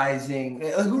 Energizing,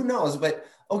 who knows? But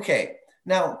okay,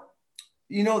 now,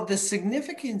 you know, the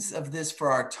significance of this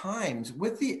for our times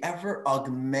with the ever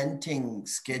augmenting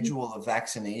schedule of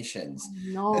vaccinations,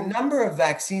 the number of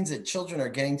vaccines that children are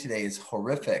getting today is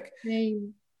horrific.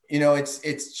 You know,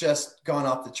 it's just gone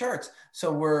off the charts.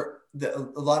 So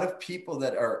a lot of people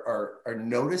that are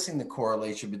noticing the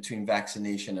correlation between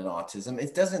vaccination and autism.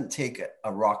 It doesn't take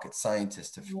a rocket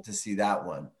scientist to see that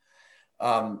one.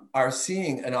 Are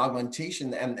seeing an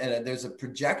augmentation, and there's a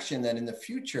projection that in the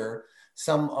future,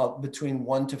 some between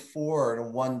 1 to 4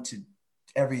 and 1 to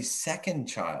every second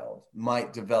child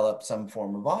might develop some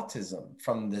form of autism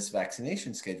from this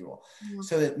vaccination schedule. Yeah.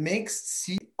 So it makes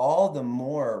C all the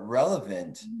more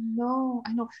relevant. No,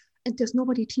 I know. And there's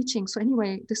nobody teaching. So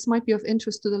anyway, this might be of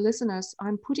interest to the listeners.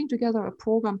 I'm putting together a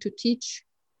program to teach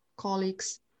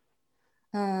colleagues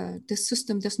this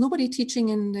system. There's nobody teaching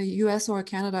in the US or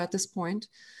Canada at this point.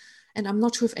 And I'm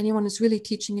not sure if anyone is really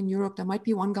teaching in Europe. There might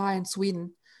be one guy in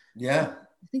Sweden. Yeah.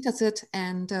 I think that's it.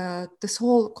 And this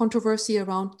whole controversy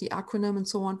around the acronym and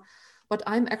so on. But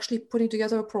I'm actually putting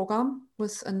together a program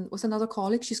with another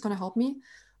colleague. She's going to help me.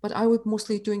 But I would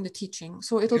mostly doing the teaching.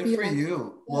 So it'll be good for you.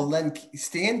 Yeah. Well, then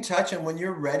stay in touch. And when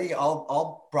you're ready,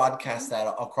 I'll broadcast that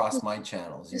across my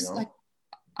channels, you know. Like,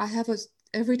 I have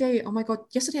every day, oh my God,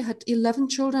 yesterday I had 11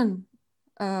 children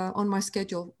on my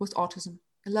schedule with autism,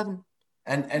 11.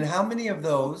 And how many of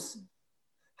those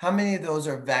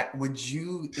are would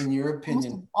you, in your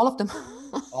opinion? All of them.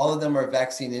 All of them are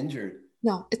vaccine injured?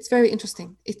 No, it's very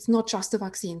interesting. It's not just the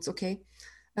vaccines, okay?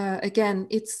 Again,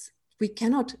 we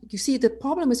cannot, you see, the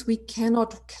problem is we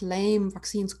cannot claim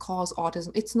vaccines cause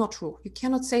autism. It's not true. You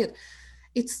cannot say it.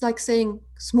 It's like saying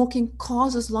smoking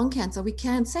causes lung cancer. We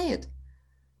can't say it.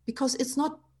 Because it's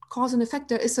not cause and effect.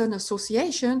 There is an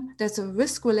association. There's a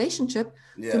risk relationship.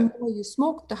 Yeah. The more you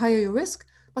smoke, the higher your risk.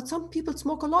 But some people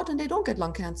smoke a lot and they don't get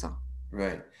lung cancer.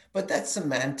 Right. But that's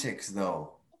semantics,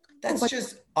 though. That's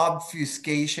just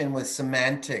obfuscation with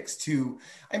semantics, too.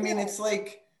 I mean, it's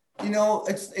like, you know,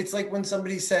 it's like when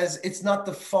somebody says it's not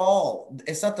the fall.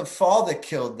 It's not the fall that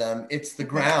killed them. It's the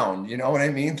ground. You know what I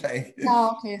mean? Like,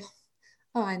 oh, okay.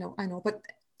 Oh, I know. But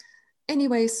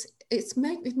anyways, it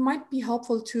might be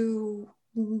helpful to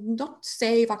not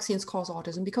say vaccines cause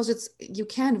autism, because you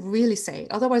can't really say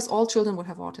it. Otherwise, all children would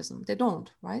have autism. They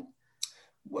don't, right?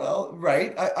 Well,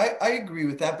 right. I agree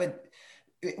with that. But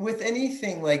with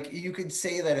anything, like, you could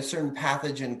say that a certain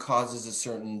pathogen causes a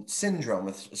certain syndrome,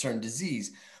 a certain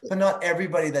disease, but not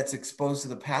everybody that's exposed to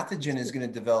the pathogen is going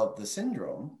to develop the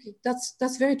syndrome.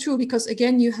 That's very true, because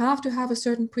again, you have to have a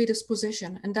certain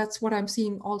predisposition, and that's what I'm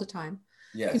seeing all the time.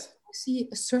 Yes. See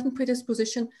a certain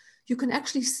predisposition, you can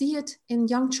actually see it in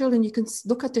young children. You can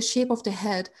look at the shape of the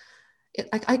head.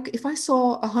 If I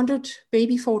saw 100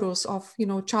 baby photos of, you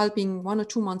know, child being 1 or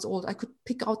 2 months old, I could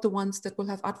pick out the ones that will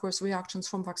have adverse reactions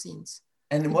from vaccines.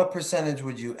 And what percentage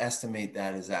would you estimate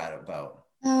that is at about?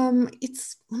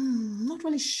 It's not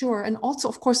really sure. And also,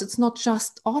 of course, it's not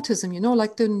just autism, you know,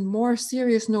 like the more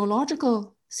serious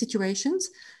neurological situations,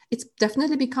 it's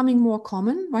definitely becoming more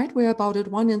common, right? We're about at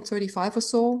 1 in 35 or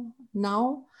so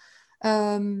now.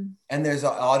 And there's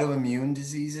autoimmune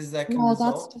diseases that can result?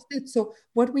 That's just it. So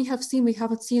what we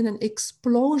haven't seen an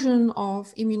explosion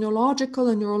of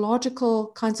immunological and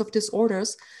neurological kinds of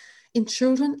disorders in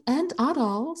children and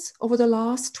adults over the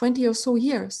last 20 or so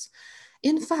years.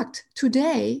 In fact,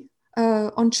 today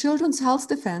on Children's Health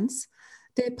Defense,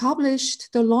 they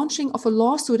published the launching of a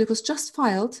lawsuit. It was just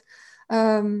filed.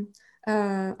 I'm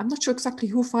not sure exactly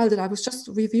who filed it. I was just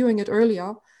reviewing it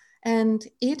earlier. And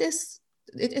it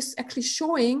is actually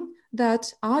showing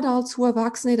that adults who are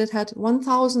vaccinated had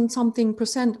 1,000 something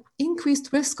percent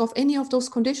increased risk of any of those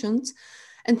conditions,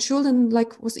 and children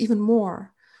like was even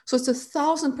more. So it's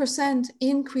 1,000%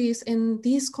 increase in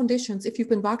these conditions if you've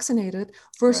been vaccinated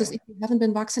versus Right. if you haven't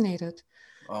been vaccinated.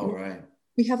 Oh, right.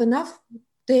 We have enough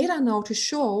data now to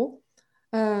show,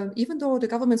 even though the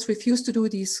governments refuse to do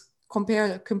these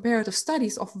comparative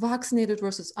studies of vaccinated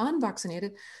versus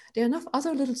unvaccinated, there are enough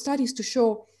other little studies to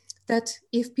show that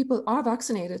if people are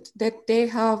vaccinated, that they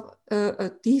have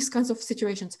these kinds of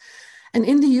situations. And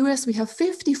in the US, we have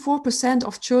 54%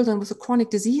 of children with a chronic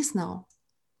disease now.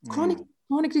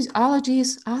 Chronic disease,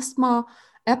 allergies, asthma,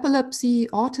 epilepsy,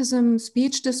 autism,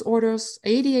 speech disorders,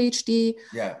 ADHD,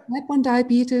 Yeah. type 1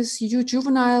 diabetes,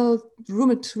 juvenile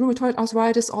rheumatoid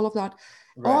arthritis, all of that.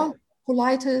 Right. All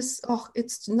colitis, oh,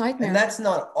 it's a nightmare. And that's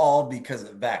not all because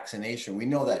of vaccination. We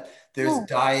know that there's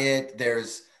diet,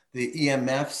 there's the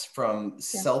EMFs from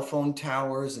cell phone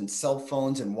towers and cell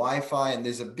phones and Wi-Fi, and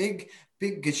there's a big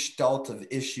gestalt of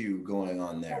issue going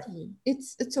on there.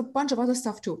 It's a bunch of other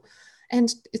stuff too.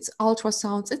 And it's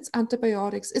ultrasounds, it's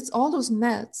antibiotics, it's all those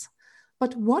meds.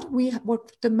 But what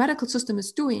the medical system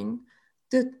is doing,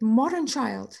 the modern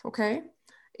child, okay,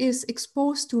 is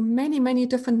exposed to many, many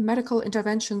different medical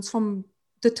interventions from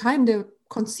the time they're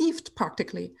conceived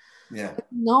practically. Yeah.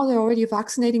 Now they're already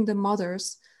vaccinating the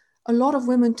mothers. A lot of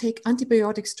women take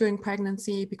antibiotics during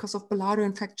pregnancy because of bladder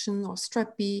infection or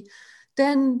strep B.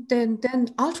 Then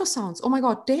ultrasounds. Oh my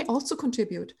God, they also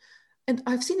contribute. And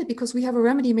I've seen it because we have a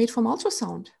remedy made from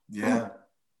ultrasound. Yeah.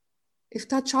 If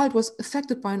that child was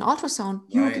affected by an ultrasound,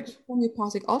 you get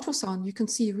homeopathic ultrasound, you can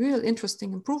see real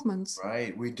interesting improvements.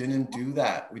 Right. We didn't do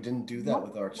that. We didn't do that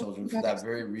with our children for that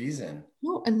very reason.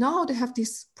 No, and now they have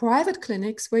these private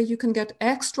clinics where you can get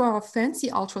extra fancy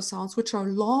ultrasounds, which are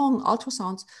long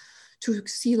ultrasounds, to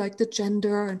see like the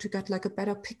gender and to get like a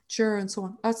better picture and so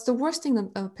on. That's the worst thing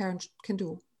that a parent can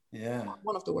do. Yeah.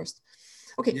 One of the worst.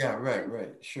 Okay. Yeah,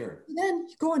 right, sure. Then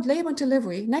you go and labor and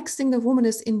delivery. Next thing, the woman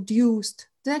is induced.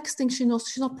 The next thing, she knows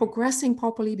she's not progressing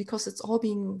properly because it's all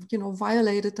being,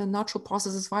 violated. The natural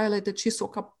process is violated. She's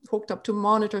hooked up to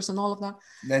monitors and all of that.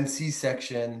 Then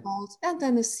C-section. And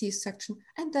then a C-section.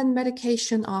 And then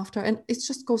medication after. And it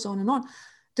just goes on and on.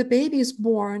 The baby is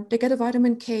born. They get a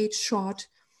vitamin K shot.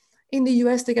 In the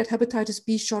US, they get hepatitis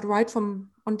B shot right from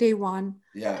on day one.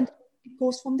 Yeah. And it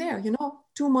goes from there,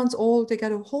 2 months old, they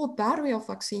get a whole battery of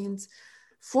vaccines.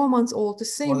 4 months old, the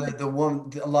same. Well,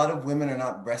 a lot of women are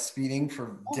not breastfeeding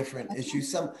for different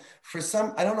issues.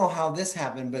 I don't know how this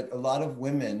happened, but a lot of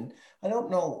women, I don't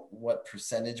know what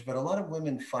percentage, but a lot of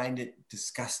women find it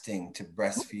disgusting to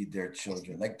breastfeed their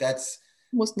children. Like that's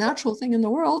the most natural thing in the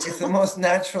world. It's the most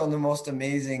natural and the most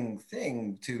amazing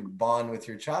thing to bond with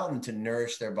your child and to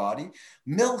nourish their body.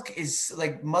 Milk is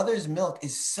like mother's milk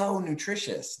is so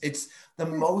nutritious. It's the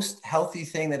most healthy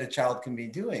thing that a child can be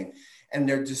doing. And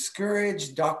they're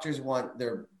discouraged. Doctors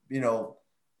are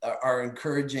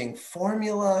encouraging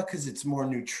formula because it's more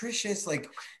nutritious. Like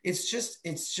it's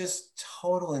just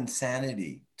total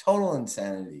insanity.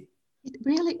 It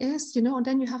really is, and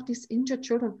then you have these injured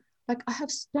children. Like I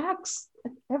have stacks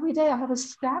every day. I have a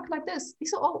stack like this.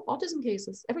 These are all autism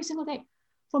cases every single day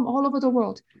from all over the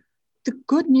world. The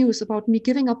good news about me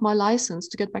giving up my license,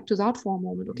 to get back to that for a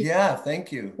moment. Okay. Yeah,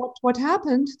 thank you. What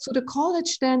happened? So the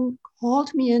college then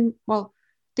called me in. Well,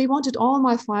 they wanted all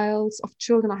my files of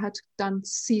children I had done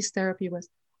cease therapy with.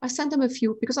 I sent them a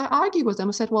few because I argued with them.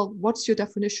 I said, well, what's your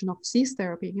definition of cease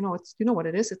therapy? What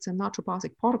it is. It's a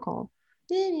naturopathic protocol.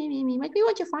 Make me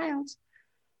want your files.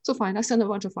 So fine, I sent a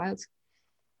bunch of files.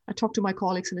 I talked to my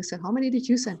colleagues and they said, how many did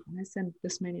you send? And I sent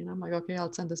this many. And I'm like, okay,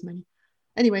 I'll send this many.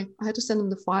 Anyway, I had to send them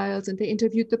the files and they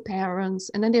interviewed the parents.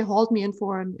 And then they hauled me in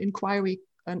for an inquiry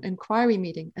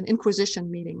meeting, an inquisition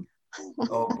meeting.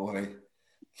 Oh boy.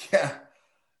 Yeah.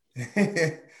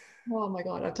 Oh my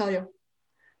God, I tell you.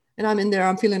 And I'm in there,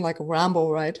 I'm feeling like a Rambo,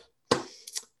 right?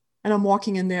 And I'm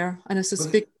walking in there and it's this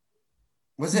big.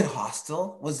 Was it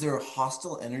hostile? Was there a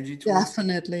hostile energy to it?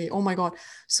 Definitely. Oh my God.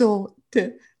 So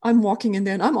I'm walking in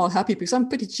there and I'm all happy because I'm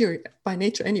pretty cheery by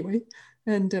nature anyway.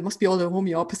 And it must be all the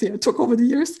homeopathy I took over the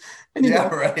years. Anyway, yeah,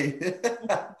 right.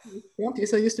 grumpy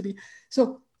as I used to be.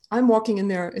 So I'm walking in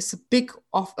there. It's a big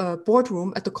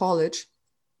boardroom at the college.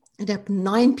 And there are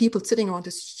 9 people sitting around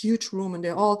this huge room. And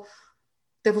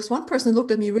there was one person who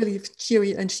looked at me really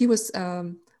cheery. And she was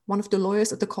one of the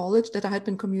lawyers at the college that I had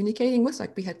been communicating with.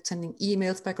 Like we had sending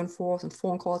emails back and forth and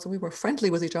phone calls. And we were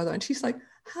friendly with each other. And she's like,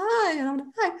 hi. And I'm like,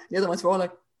 hi. The other ones were all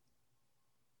like.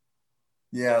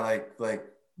 Yeah, like.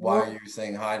 Why are you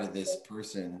saying hi to this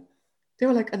person? They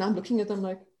were like, and I'm looking at them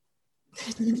like,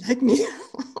 they didn't like me.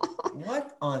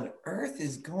 What on earth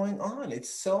is going on? It's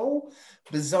so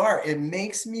bizarre. It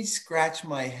makes me scratch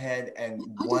my head and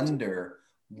I did. wonder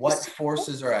what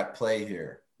forces are at play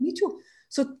here. Me too.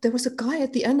 So there was a guy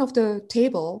at the end of the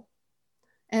table,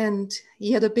 and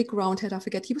he had a big round head. I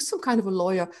forget. He was some kind of a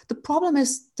lawyer. The problem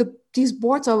is these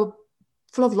boards are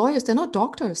full of lawyers. They're not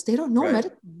doctors. They don't know Right.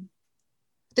 medicine.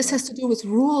 This has to do with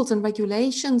rules and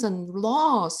regulations and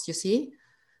laws, you see.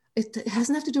 It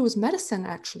hasn't have to do with medicine,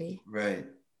 actually. Right.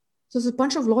 So there's a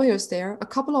bunch of lawyers there, a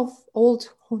couple of old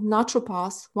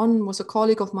naturopaths. One was a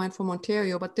colleague of mine from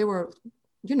Ontario, but they were,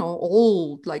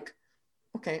 old, like,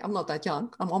 okay, I'm not that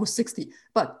young. I'm almost 60,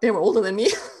 but they were older than me.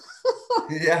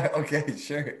 Yeah, okay,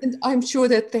 sure. And I'm sure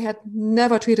that they had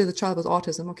never treated a child with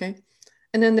autism, okay?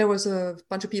 And then there was a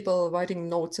bunch of people writing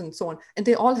notes and so on. And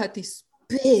they all had these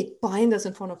big binders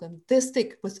in front of them, this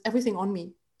thick, with everything on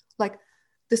me. Like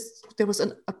this, there was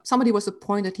somebody was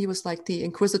appointed, he was like the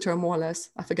Inquisitor, more or less.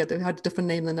 I forget, they had a different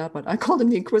name than that, but I called him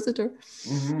the Inquisitor.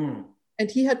 Mm-hmm.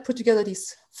 And he had put together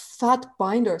these fat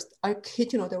binders. I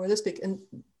kid you not, they were this big. And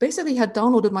basically had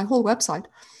downloaded my whole website.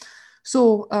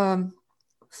 So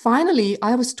finally,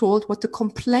 I was told what the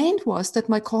complaint was that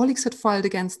my colleagues had filed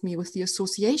against me with the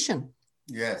association.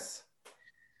 Yes.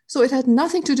 So it had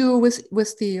nothing to do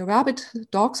with the rabbit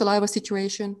dog saliva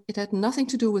situation. It had nothing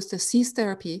to do with the cease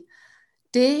therapy.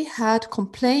 They had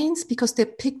complaints because they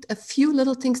picked a few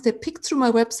little things. They picked through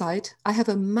my website. I have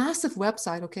a massive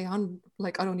website, okay, on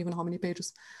like, I don't even know how many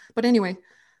pages. But anyway,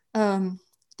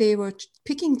 they were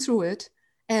picking through it.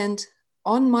 And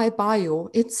on my bio,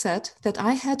 it said that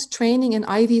I had training in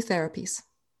IV therapies,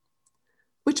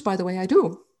 which, by the way, I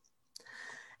do.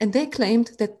 And they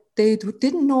claimed that they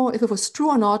didn't know if it was true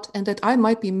or not, and that I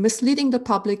might be misleading the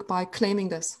public by claiming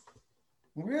this.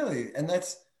 Really? And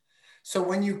so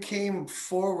when you came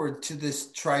forward to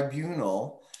this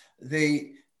tribunal,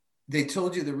 they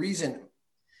told you the reason,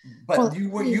 but Well,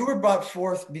 you were brought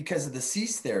forth because of the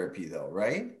cease therapy though,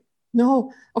 right?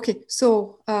 No. Okay.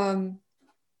 So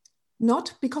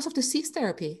not because of the cease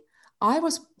therapy. I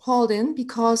was hauled in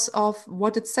because of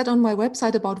what it said on my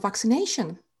website about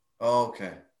vaccination. Oh,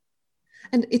 okay.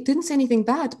 And it didn't say anything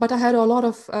bad, but I had a lot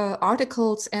of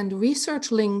articles and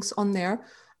research links on there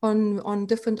on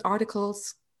different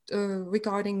articles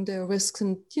regarding the risks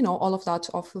and, all of that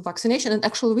of vaccination and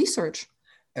actual research.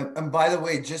 And by the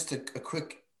way, just a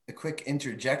quick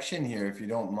interjection here, if you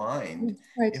don't mind.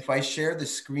 Right. If I share the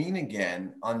screen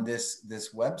again on this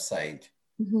website,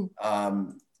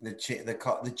 Mm-hmm.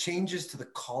 The changes to the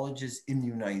college's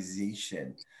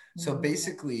immunization. So Mm-hmm.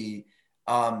 basically,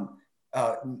 the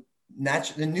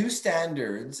new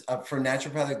standards for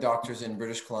naturopathic doctors in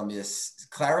British Columbia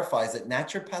clarifies that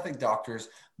naturopathic doctors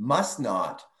must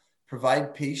not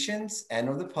provide patients and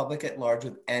or the public at large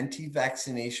with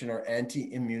anti-vaccination or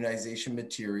anti-immunization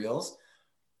materials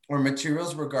or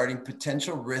materials regarding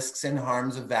potential risks and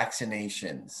harms of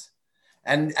vaccinations.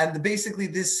 And basically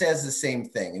this says the same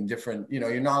thing in different,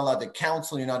 you're not allowed to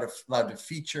counsel, you're not allowed to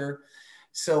feature.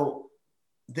 So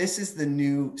this is the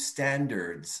new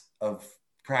standards of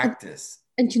practice.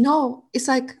 And it's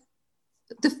like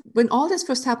when all this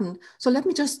first happened. So let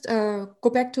me just go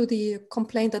back to the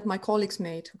complaint that my colleagues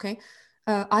made. Okay,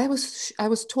 I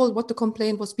was told what the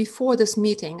complaint was before this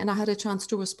meeting, and I had a chance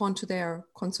to respond to their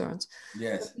concerns.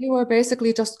 Yes. They were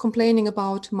basically just complaining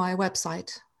about my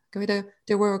website. Okay,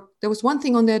 there was one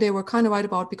thing on there they were kind of right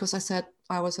about, because I said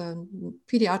I was a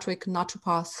pediatric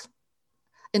naturopath,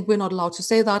 and we're not allowed to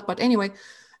say that. But anyway,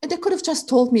 and they could have just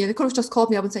told me. They could have just called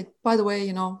me up and said, by the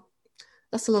way,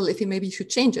 that's a little iffy. Maybe you should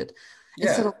change it. Yeah.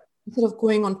 Instead of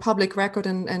going on public record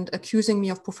and accusing me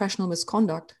of professional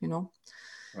misconduct,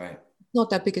 Right. Not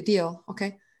that big a deal.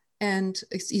 Okay. And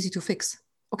it's easy to fix.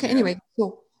 Okay. Yeah. Anyway,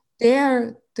 so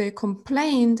they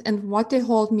complained, and what they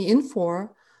hauled me in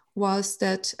for was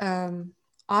that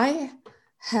I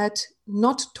had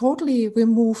not totally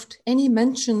removed any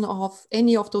mention of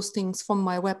any of those things from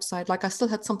my website. Like I still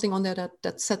had something on there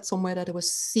that said somewhere that it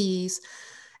was C's,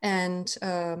 and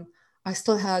I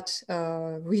still had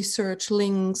research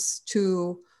links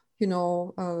to,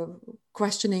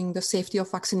 questioning the safety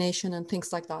of vaccination and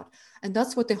things like that. And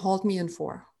that's what they hauled me in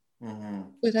for. Mm-hmm.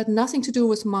 It had nothing to do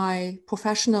with my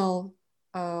professional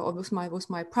or with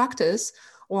my practice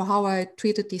or how I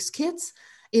treated these kids.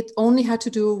 It only had to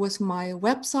do with my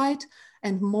website,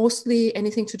 and mostly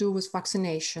anything to do with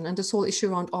vaccination and this whole issue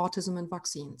around autism and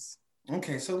vaccines.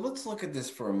 Okay, so let's look at this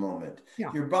for a moment.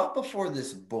 Yeah. You're brought before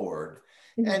this board,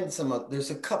 Mhm. and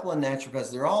there's a couple of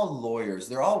naturopaths. They're all lawyers.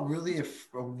 They're all really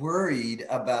worried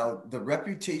about the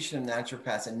reputation of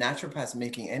naturopaths and naturopaths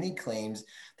making any claims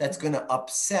that's going to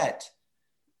upset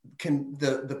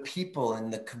the people in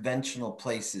the conventional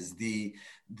places, the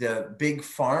big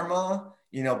pharma,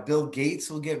 Bill Gates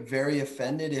will get very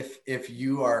offended if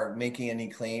you are making any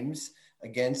claims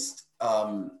against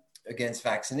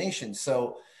vaccination.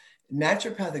 So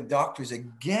naturopathic doctors,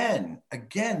 again,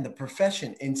 the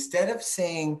profession, instead of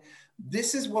saying,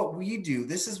 this is what we do,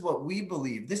 this is what we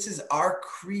believe, this is our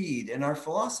creed and our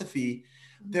philosophy,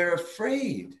 they're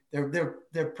afraid.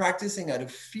 They're practicing out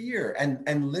of fear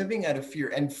and living out of fear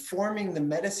and forming the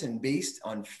medicine based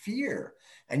on fear.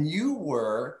 And you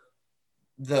were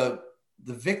the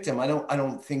victim. I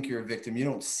don't think you're a victim. You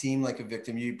don't seem like a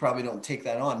victim. You probably don't take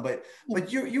that on, but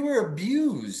you were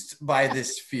abused by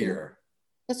this fear.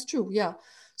 That's true. Yeah.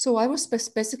 So I was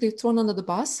basically thrown under the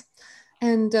bus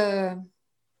and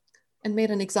made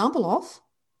an example of,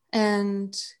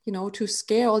 and to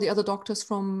scare all the other doctors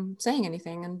from saying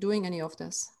anything and doing any of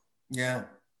this. Yeah.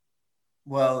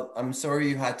 Well, I'm sorry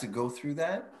you had to go through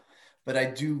that, but I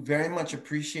do very much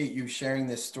appreciate you sharing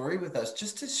this story with us,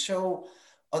 just to show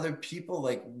other people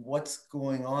like what's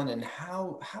going on and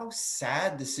how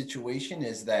sad the situation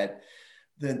is, that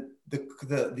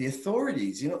the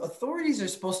authorities, authorities are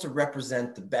supposed to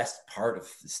represent the best part of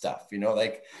the stuff,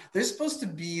 like they're supposed to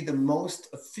be the most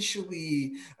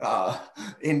officially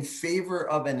in favor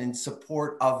of and in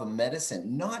support of a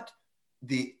medicine, not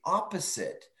the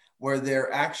opposite, where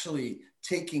they're actually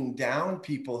taking down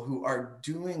people who are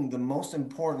doing the most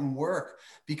important work,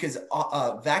 because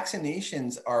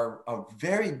vaccinations are a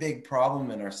very big problem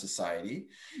in our society.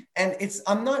 And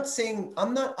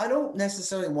I don't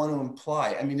necessarily want to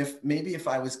imply, I mean, if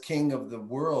I was king of the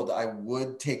world, I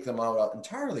would take them out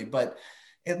entirely, but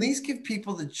at least give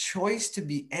people the choice to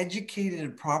be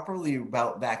educated properly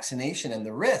about vaccination and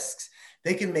the risks.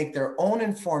 They can make their own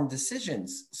informed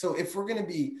decisions. So if we're going to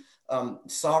be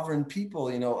sovereign people,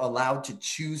 allowed to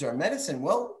choose our medicine,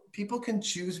 well, people can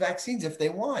choose vaccines if they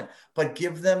want, but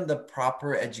give them the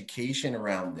proper education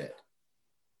around it,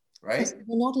 right? Yes,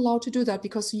 we're not allowed to do that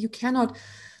because you cannot.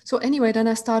 So anyway, then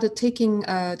I started taking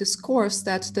this course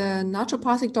that the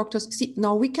naturopathic doctors see.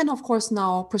 Now we can, of course,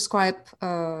 now prescribe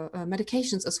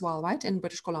medications as well, right? In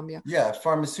British Columbia. Yeah,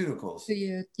 pharmaceuticals.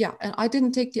 Yeah, and I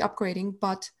didn't take the upgrading,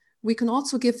 but we can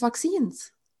also give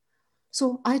vaccines.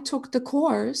 So I took the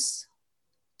course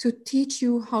to teach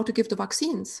you how to give the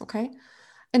vaccines, okay?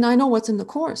 And I know what's in the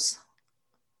course.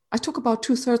 I took about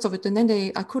 2/3 of it, and then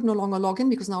I could no longer log in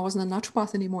because now I wasn't a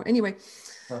naturopath anymore. Anyway,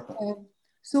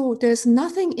 so there's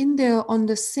nothing in there on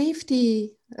the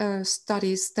safety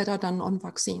studies that are done on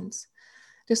vaccines.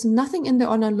 There's nothing in there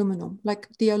on aluminum, like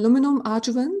the aluminum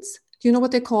adjuvants. Do you know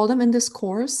what they call them in this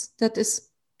course? That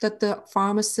the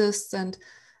pharmacists and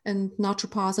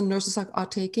naturopaths and nurses are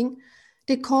taking.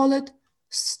 They call it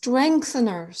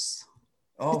strengtheners.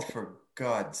 Oh, for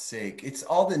God's sake. It's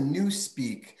all the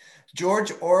newspeak.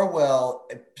 George Orwell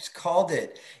called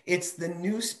it. It's the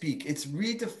newspeak. It's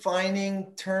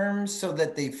redefining terms so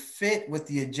that they fit with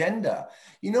the agenda.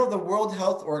 The World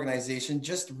Health Organization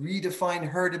just redefined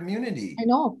herd immunity. I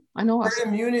know. Herd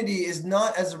immunity is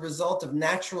not as a result of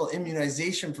natural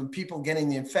immunization from people getting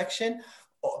the infection.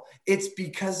 It's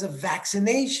because of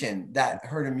vaccination that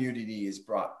herd immunity is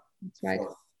brought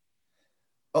forth.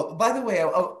 Oh, by the way,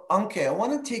 Anke, I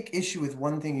want to take issue with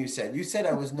one thing you said. You said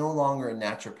I was no longer a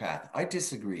naturopath. I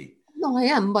disagree. No, I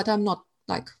am, but I'm not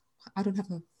I don't have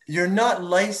a... You're not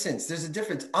licensed. There's a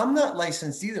difference. I'm not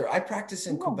licensed either. I practice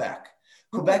in Quebec.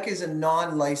 Quebec is a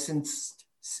non-licensed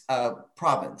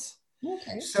province.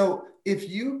 Okay. So if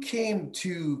you came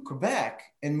to Quebec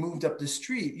and moved up the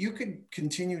street, you could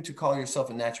continue to call yourself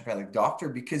a naturopathic doctor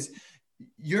because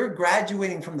you're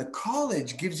graduating from the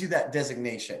college gives you that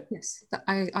designation. Yes,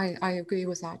 I agree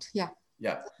with that. Yeah.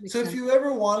 Yeah. So if you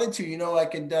ever wanted to, I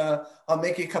could, I'll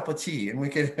make you a cup of tea and we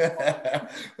could,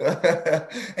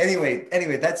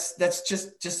 anyway, that's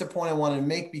just a point I want to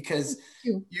make, because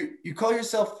you call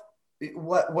yourself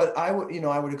what I would,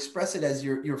 I would express it as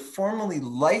you're formally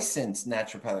licensed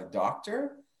naturopathic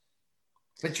doctor,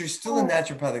 but you're still a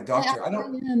naturopathic doctor.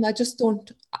 I just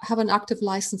don't have an active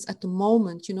license at the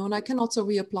moment, and I can also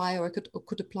reapply, or I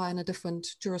could apply in a different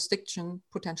jurisdiction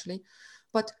potentially.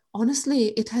 But honestly,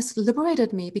 it has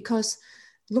liberated me, because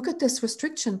look at this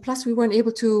restriction. Plus, we weren't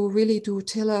able to really do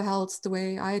telehealth the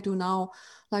way I do now.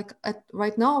 Like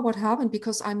right now, what happened,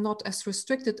 because I'm not as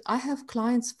restricted, I have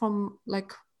clients from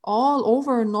like all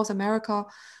over North America,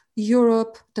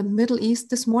 Europe, the Middle East.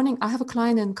 This morning, I have a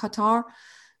client in Qatar.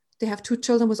 They have 2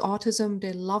 children with autism.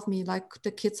 They love me. Like,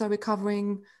 the kids are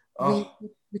recovering.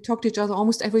 We talk to each other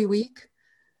almost every week.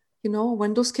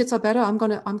 When those kids are better, I'm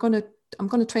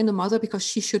gonna train the mother, because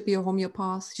she should be a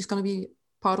homeopath. She's gonna be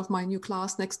part of my new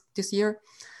class this year.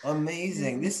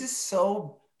 Amazing. This is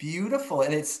so beautiful.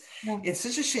 And Yeah. it's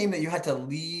such a shame that you had to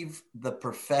leave the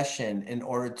profession in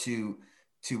order to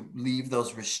leave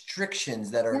those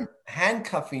restrictions that Yeah. are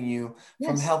handcuffing you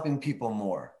from Yes. helping people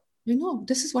more. You know,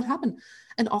 this is what happened.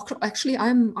 And actually,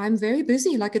 I'm very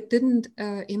busy. Like, it didn't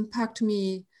impact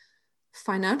me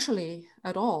financially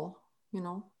at all, you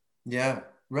know. Yeah,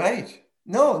 right.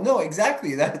 No,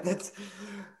 exactly. That's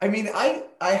I mean,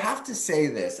 I have to say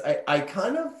this. I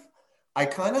kind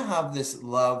of have this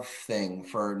love thing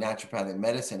for naturopathic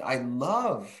medicine.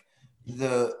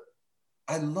 The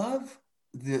I love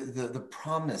the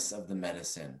promise of the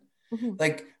medicine. Mhm.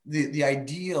 Like the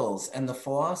ideals and the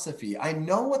philosophy. I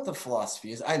know what the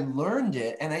philosophy is. I learned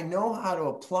it and I know how to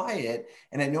apply it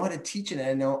and I know how to teach it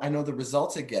and I know the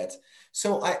results it gets.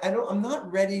 So I'm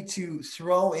not ready to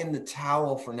throw in the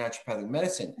towel for naturopathic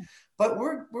medicine, but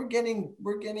we're getting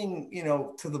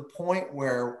to the point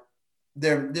where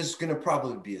there's going to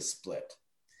probably be a split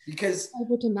because I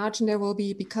would imagine there will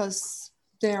be, because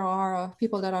there are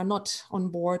people that are not on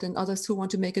board and others who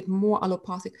want to make it more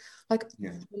allopathic. Like,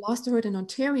 yeah. the last I heard in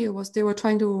Ontario was they were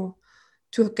trying to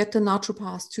get the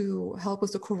naturopaths to help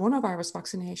with the coronavirus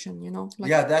vaccination, you know,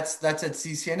 like. Yeah, that's at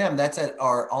CCNM. That's at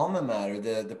our alma mater.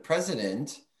 The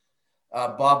president,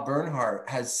 Bob Bernhardt,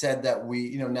 has said that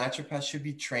naturopaths should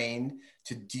be trained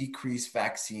to decrease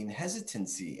vaccine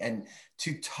hesitancy and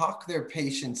to talk their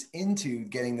patients into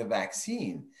getting the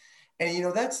vaccine.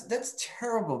 And that's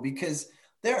terrible because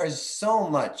there is so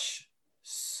much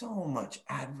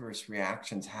adverse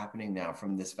reactions happening now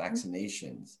from this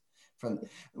vaccinations.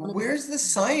 Where's the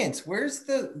science? Where's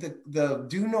the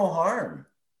do no harm?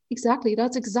 Exactly.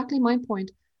 That's exactly my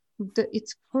point.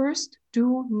 It's first,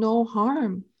 do no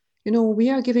harm. You know, we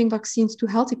are giving vaccines to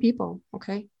healthy people,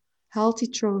 okay? Healthy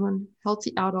children,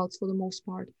 healthy adults for the most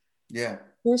part. Yeah.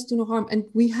 First, do no harm. And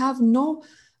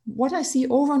what I see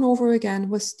over and over again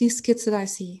with these kids that I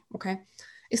see, okay,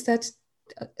 is that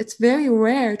it's very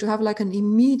rare to have like an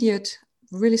immediate,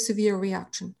 really severe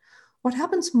reaction. What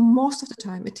happens most of the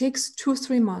time, it takes 2 or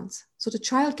 3 months. So the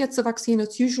child gets the vaccine.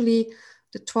 It's usually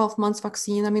the 12 months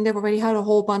vaccine. I mean, they've already had a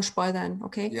whole bunch by then,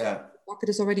 okay? Yeah. The bucket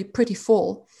is already pretty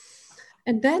full.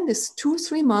 And then there's 2 or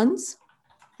 3 months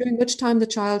during which time the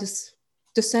child is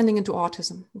descending into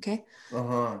autism, okay?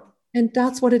 Uh-huh. And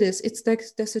that's what it is. It's like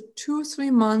there's a 2 or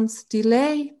 3 months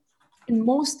delay. In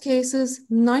most cases,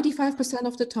 95%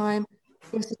 of the time,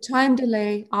 there's a time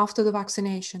delay after the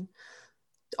vaccination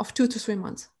of 2 to 3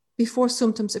 months before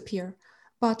symptoms appear.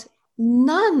 But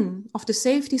none of the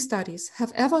safety studies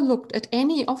have ever looked at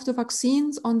any of the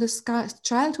vaccines on the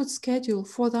childhood schedule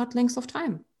for that length of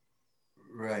time.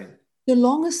 Right. The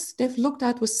longest they've looked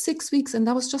at was 6 weeks, and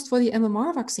that was just for the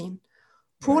MMR vaccine.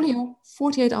 Polio, Right.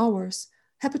 48 hours.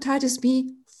 Hepatitis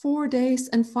B, 4 days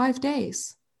and 5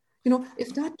 days. You know,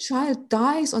 if that child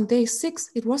dies on day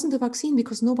 6, it wasn't the vaccine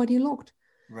because nobody looked.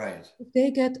 Right. If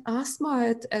they get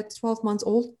asthma at 12 months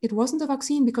old, it wasn't the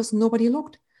vaccine because nobody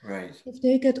looked. Right. If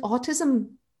they get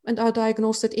autism and are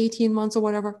diagnosed at 18 months or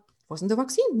whatever, it wasn't the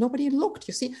vaccine. Nobody looked.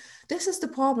 You see, this is the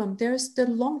problem. There's the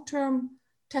long-term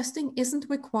testing isn't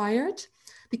required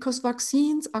because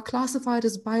vaccines are classified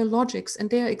as biologics and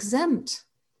they are exempt.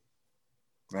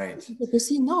 Right. What we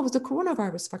see now with the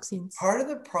coronavirus vaccines. Part of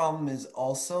the problem is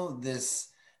also this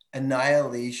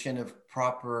annihilation of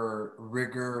proper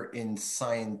rigor in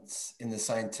science, in the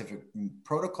scientific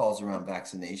protocols around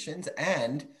vaccinations,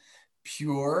 and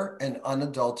pure and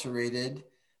unadulterated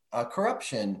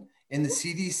corruption in the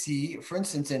CDC. For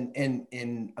instance,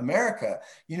 in America,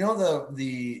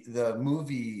 the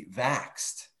movie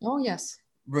Vaxxed Oh, yes.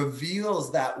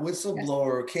 reveals that Yes.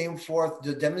 whistleblower came forth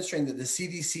to demonstrating that the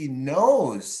CDC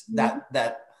knows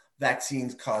that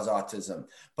vaccines cause autism,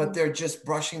 but they're just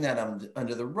brushing that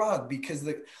under the rug because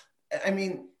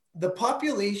the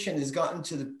population has gotten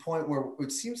to the point where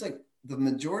it seems like the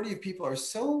majority of people are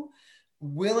so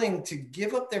willing to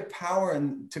give up their power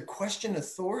and to question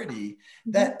authority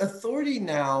that authority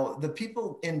now, the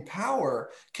people in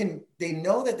power they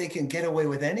know that they can get away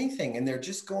with anything and they're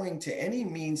just going to any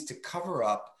means to cover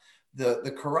up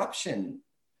the corruption.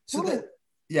 So Totally.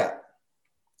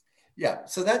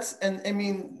 so that's, and I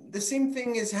mean, the same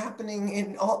thing is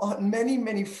happening on many,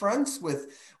 many fronts with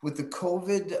the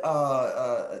COVID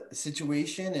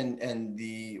situation and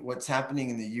what's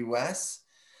happening in the US.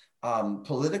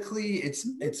 Politically,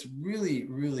 it's really,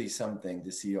 really something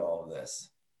to see all of this.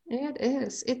 It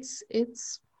is.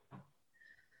 It's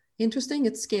interesting.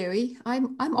 It's scary.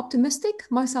 I'm optimistic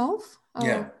myself.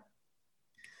 Yeah,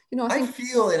 I I think.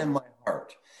 feel it in my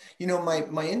heart.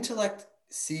 My intellect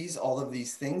sees all of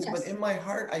these things, but Yes. in my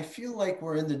heart, I feel like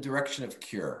we're in the direction of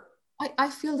cure. I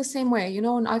feel the same way, you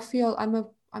know, and I feel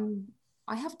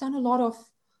I have done a lot of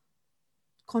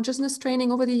consciousness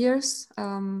training over the years.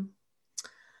 And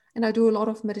I do a lot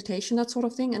of meditation, that sort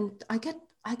of thing. And I get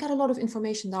a lot of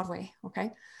information that way.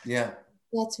 Okay. Yeah.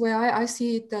 That's where I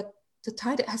see that the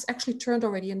tide has actually turned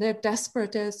already, and they're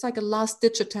desperate. It's like a last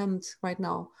ditch attempt right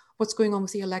now. What's going on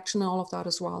with the election and all of that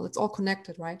as well. It's all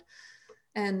connected, right?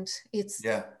 And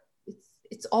Yeah.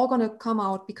 it's all going to come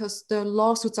out because the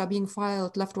lawsuits are being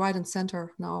filed left, right, and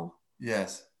center now.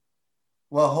 Yes.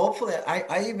 Well, hopefully,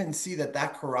 I even see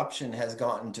that corruption has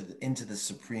gotten into the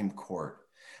Supreme Court,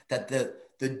 that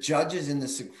the judges in the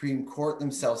Supreme Court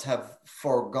themselves have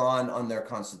foregone on their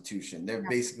Constitution. They've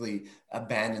basically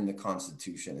abandoned the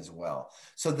Constitution as well.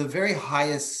 So the very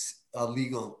highest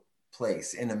legal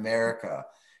place in America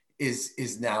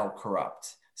is now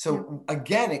corrupt. So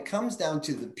again, it comes down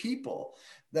to the people.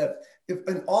 That if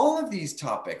in all of these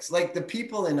topics, like the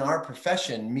people in our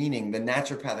profession, meaning the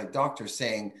naturopathic doctor,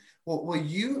 saying, well,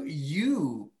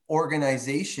 you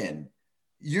organization,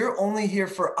 you're only here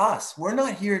for us. We're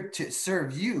not here to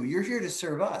serve you. You're here to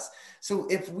serve us. So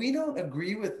if we don't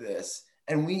agree with this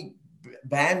and we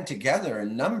band together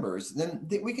in numbers, then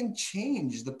we can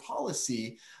change the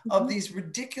policy of these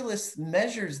ridiculous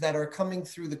measures that are coming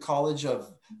through the College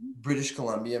of British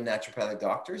Columbia of Naturopathic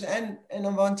Doctors and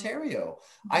of Ontario.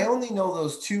 I only know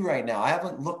those two right now. I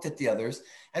haven't looked at the others.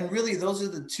 And really, those are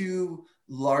the two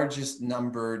largest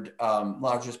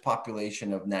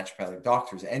population of naturopathic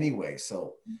doctors anyway.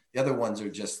 So the other ones are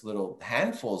just little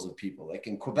handfuls of people. Like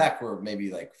in Quebec, we're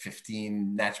maybe like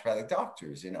 15 naturopathic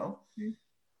doctors, you know,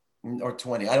 or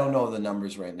 20. I don't know the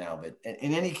numbers right now, but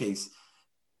in any case,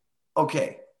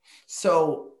 okay.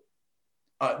 So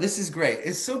this is great.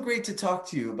 It's so great to talk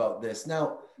to you about this.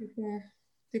 Now,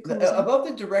 about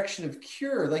the direction of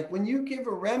cure, like when you give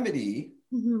a remedy,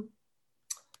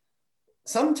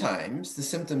 sometimes the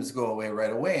symptoms go away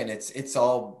right away, and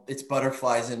it's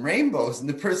butterflies and rainbows, and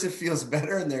the person feels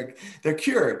better and they're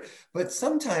cured. But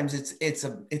sometimes it's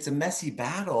a messy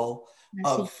battle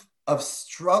of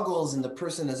struggles, and the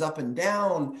person is up and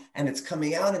down, and it's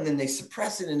coming out, and then they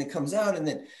suppress it and it comes out. And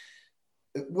then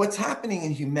what's happening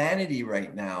in humanity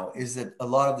right now is that a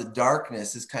lot of the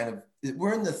darkness is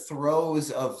we're in the throes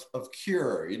of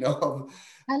cure, you know.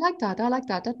 I like that.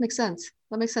 That makes sense.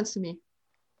 That makes sense to me.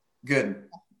 Good.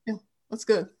 Yeah, that's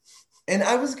good. And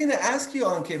I was going to ask you,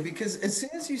 Anke, because as soon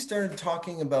as you started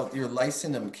talking about your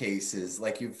lysinum cases,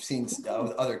 like you've seen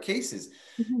other cases,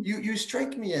 you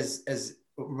strike me as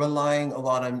relying a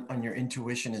lot on your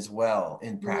intuition as well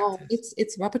in practice. No,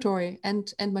 it's repertory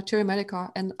and materia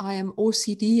medica, and I am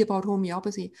OCD about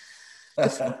homeopathy.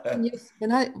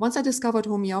 Once I discovered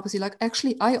homeopathy, like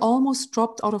actually I almost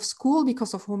dropped out of school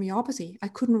because of homeopathy. I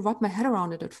couldn't wrap my head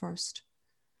around it at first.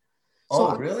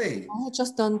 So really? I had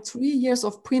just done 3 years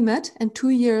of pre-med and 2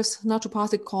 years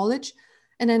naturopathic college.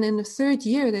 And then in the third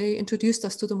year, they introduced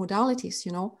us to the modalities,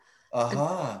 you know.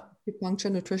 Acupuncture,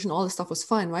 nutrition, all this stuff was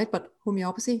fine, right? But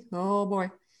homeopathy, oh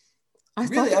boy. I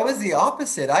was the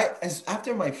opposite.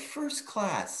 After my first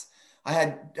class, I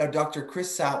had Dr.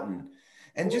 Chris Soughton,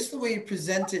 and just the way he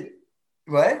presented,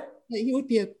 what? He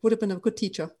would have been a good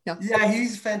teacher. Yeah,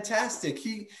 he's fantastic.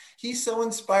 He so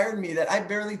inspired me that I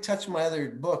barely touched my other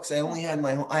books. I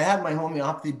had my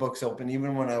homeopathy books open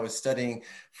even when I was studying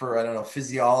for, I don't know,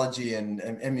 physiology and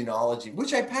immunology,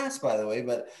 which I passed, by the way.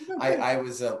 But I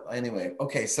was anyway.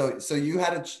 Okay, so you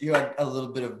had a little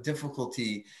bit of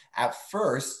difficulty at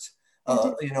first.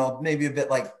 You know, maybe a bit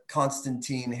like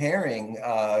Constantine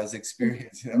Herring's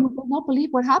experience. You know? You will not believe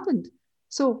what happened.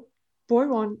 So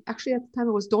Boron, actually at the time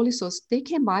it was Dolisos, they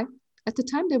came by. At the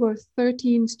time there were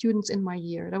 13 students in my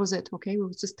year. That was it, okay? It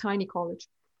was this tiny college.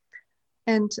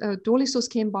 And Dolisos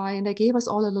came by and they gave us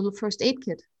all a little first aid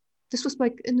kit. This was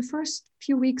like in the first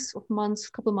few weeks of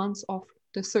couple months of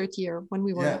the third year when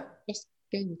we were just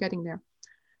getting there.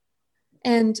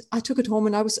 And I took it home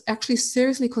and I was actually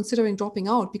seriously considering dropping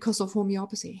out because of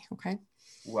homeopathy, okay?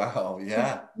 Wow,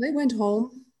 yeah. So I went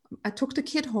home, I took the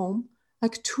kit home.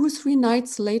 Like 2 or 3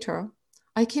 nights later,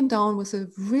 I came down with a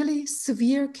really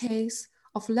severe case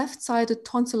of left-sided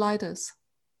tonsillitis.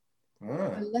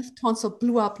 My left tonsil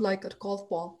blew up like a golf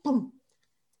ball. Boom.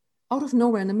 Out of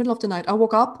nowhere in the middle of the night. I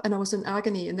woke up and I was in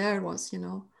agony, and there it was, you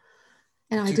know.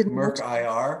 And I didn't Merck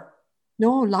IR?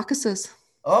 No, Lachesis.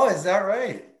 Oh, is that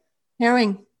right?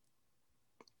 Herring.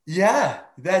 Yeah,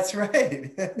 that's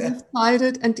right.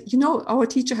 Left-sided. And you know, our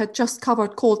teacher had just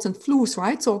covered colds and flus,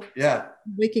 right? So yeah,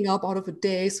 waking up out of a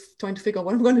daze, trying to figure out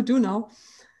what I'm going to do now.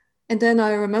 And then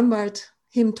I remembered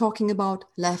him talking about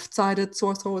left-sided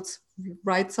sore throats,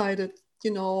 right-sided,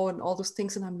 you know, and all those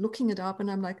things. And I'm looking it up and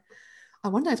I'm like, I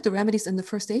wonder if the remedy's in the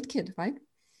first aid kit, right?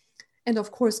 And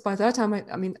of course, by that time,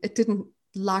 I mean, it didn't,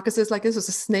 lacuses like this was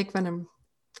a snake venom.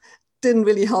 Didn't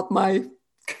really help my.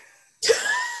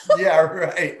 Yeah,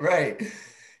 right.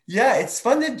 Yeah, it's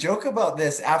fun to joke about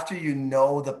this after you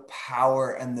know the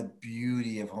power and the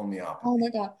beauty of Oh homeopathy. my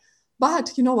God.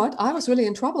 But you know what? I was really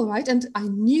in trouble, right? And I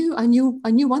knew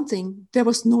one thing. There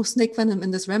was no snake venom in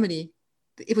this remedy.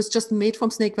 It was just made from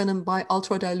snake venom by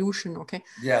ultra dilution. Okay.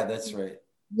 Yeah, that's right.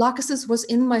 Lacuses was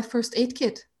in my first aid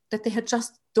kit that they had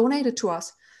just donated to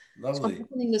us. So I'm Lovely.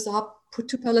 opening this up, put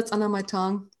 2 pellets under my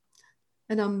tongue,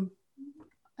 and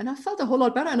I felt a whole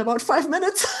lot better in about 5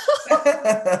 minutes.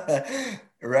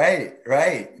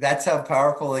 Right. That's how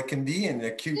powerful it can be in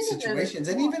acute Isn't it? situations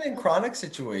and Yeah, even in chronic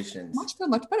situations. much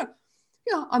better.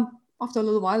 Yeah, I'm after a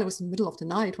little while, it was in the middle of the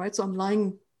night, right? So I'm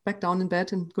lying back down in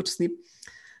bed and go to sleep.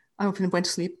 I went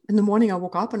to sleep. In the morning, I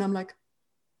woke up and I'm like,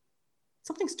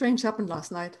 something strange happened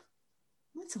last night.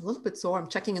 It's a little bit sore. I'm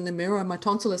checking in the mirror and my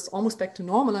tonsil is almost back to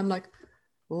normal. I'm like,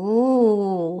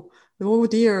 oh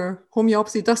dear,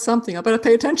 homeopathy does something. I better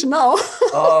pay attention now.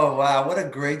 Oh, wow. What a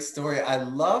great story. I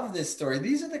love this story.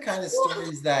 These are the kind of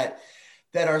stories that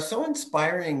are so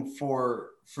inspiring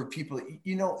for people.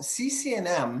 You know,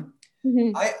 CCNM,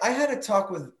 Mhm. I had a talk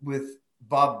with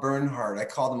Bob Bernhardt. I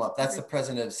called him up. That's the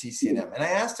president of CCNM. And I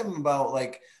asked him about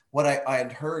like what I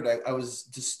had heard. I was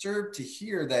disturbed to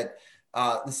hear that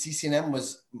the CCNM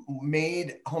was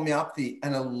made homeopathy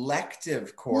an elective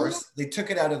Yeah. course. They took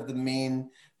it out of the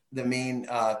main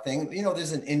thing. You know,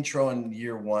 there's an intro in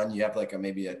year one. You have like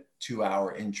maybe a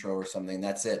 2-hour intro or something.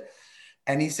 That's it.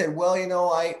 And he said, well, you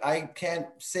know, I can't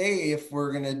say if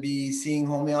we're going to be seeing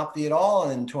homeopathy at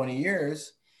all in 20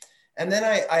 years. And then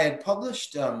I had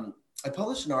published, I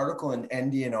published an article in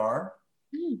NDNR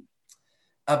Mm.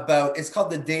 about, it's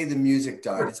called The Day the Music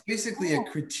Died. It's basically a Oh,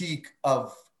 critique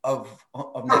of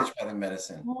naturopathic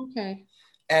medicine. okay.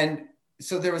 And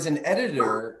so there was an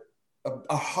editor,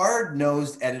 a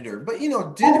hard-nosed editor, but, you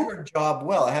know, did her job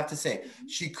well, I have to say.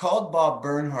 She called Bob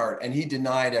Bernhardt and he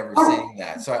denied ever saying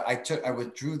that. So I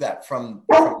withdrew that from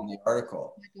the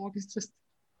article. My dog is just,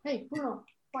 hey, Bruno,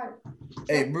 quiet.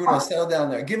 Hey, Bruno, settle down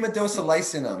there. Give him a dose of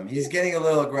lysinum. He's getting a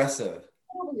little aggressive.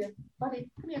 Come over here, buddy.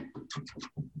 Come here.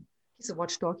 He's a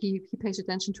watchdog. He pays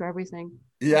attention to everything.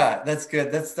 Yeah, that's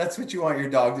good. That's what you want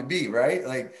your dog to be, right?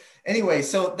 Like, anyway,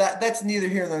 so that's neither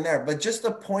here nor there. But just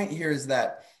the point here is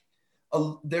that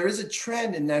there is a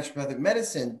trend in naturopathic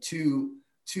medicine to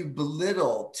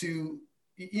belittle,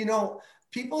 you know,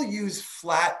 people use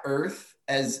flat Earth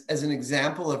as an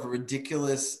example of a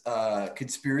ridiculous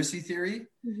conspiracy theory.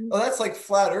 Mhm. Oh, that's like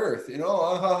flat Earth, you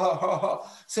know.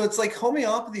 So it's like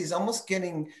homeopathy is almost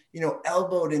getting, you know,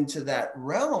 elbowed into that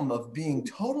realm of being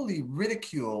totally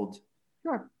ridiculed.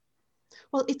 Sure.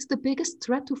 Well, it's the biggest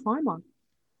threat to pharma.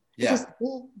 It is Yeah.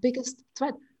 the biggest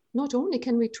threat. Not only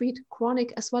can we treat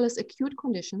chronic as well as acute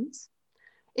conditions,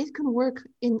 it can work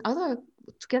in other,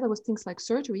 together with things like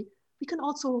surgery. We can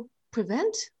also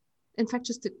prevent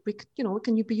infectious, you know,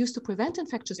 can be used to prevent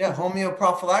infectious Yeah, disease.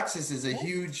 homeoprophylaxis is a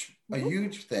Right? Mhm.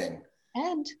 huge thing.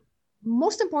 And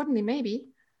most importantly, maybe,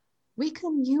 we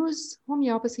can use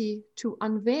homeopathy to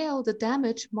unveil the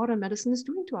damage modern medicine is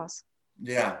doing to us.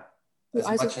 Yeah, Through as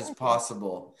much as isotherapy.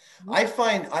 possible. Mhm.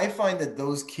 I find that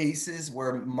those cases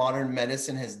where modern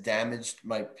medicine has damaged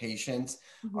my patients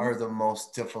Mhm. are the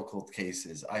most difficult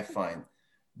cases. I find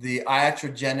the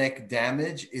iatrogenic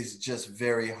damage is just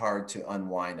very hard to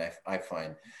unwind, I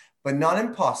find, but not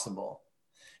impossible.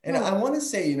 And Right. I want to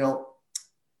say, you know,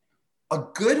 a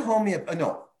good homeopath,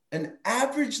 no, an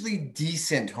averagely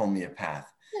decent homeopath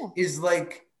Yeah. is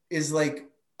like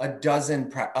a dozen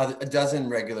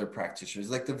regular practitioners,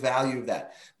 like the value of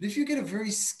that. But if you get a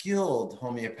very skilled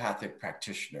homeopathic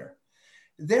practitioner,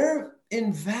 they're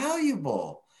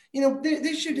invaluable. You know,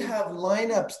 they should have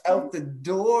lineups out the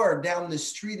door, down the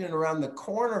street, and around the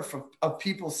corner of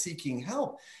people seeking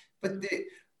help. But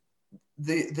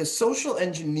the social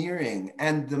engineering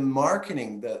and the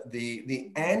marketing,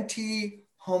 the anti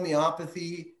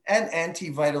homeopathy and anti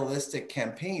vitalistic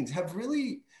campaigns have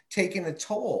really taken a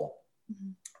toll.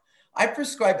 Mhm.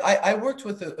 I worked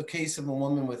with a case of a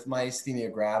woman with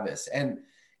myasthenia gravis, and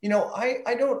you know,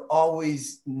 I don't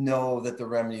always know that the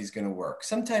remedy is going to work.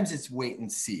 Sometimes it's wait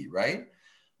and see, right?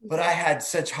 But I had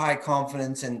such high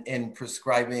confidence in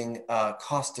prescribing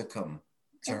causticum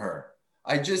to Okay. her.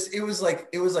 It was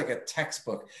like a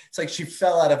textbook. It's like she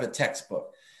fell out of a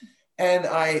textbook. And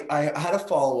I had a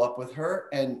follow up with her,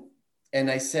 and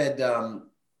I said,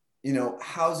 you know,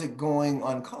 how's it going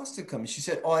on causticum? She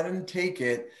said, oh, I didn't take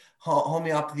it.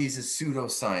 Homeopathy is a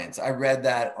pseudoscience. I read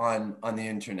that on the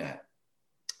internet.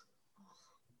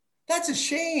 That's a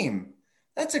shame.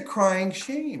 That's a crying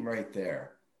shame right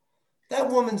there. That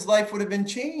woman's life would have been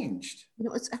changed. You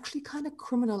know, it's actually kind of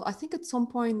criminal. I think at some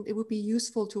point it would be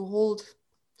useful to hold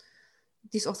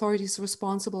these authorities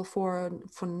responsible for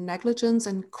negligence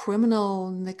and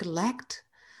criminal neglect.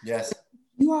 Yes.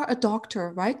 You are a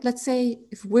doctor, right? Let's say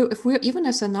if we're even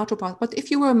as a naturopath, but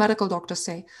if you were a medical doctor,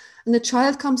 say, and the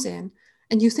child comes in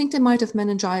and you think they might have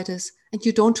meningitis and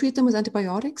you don't treat them with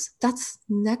antibiotics, that's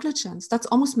negligence. That's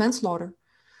almost manslaughter.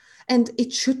 And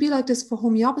it should be like this for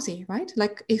homeopathy, right?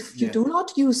 Like if you Yeah. do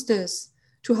not use this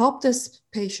to help this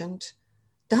patient,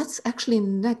 that's actually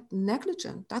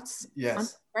negligent. That's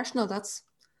Yes. unprofessional. That's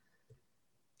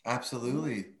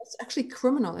Absolutely. actually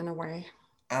criminal in a way.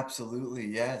 Absolutely.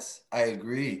 Yes. I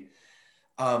agree.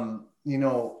 You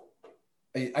know,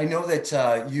 I know that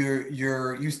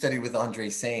you studied with Andre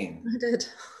Sane. I did.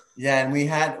 Yeah,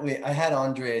 and I had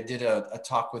Andre. I did a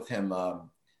talk with him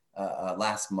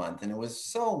last month, and it was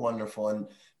so wonderful. And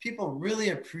people really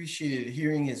appreciated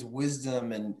hearing his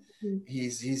wisdom. And Mm.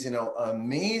 he's you know,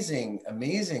 amazing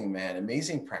man,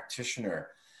 amazing practitioner.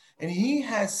 And he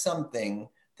has something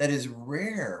that is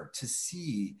rare to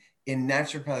see in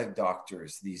naturopathic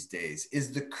doctors these days,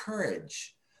 is the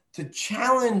courage to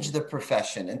challenge the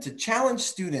profession and to challenge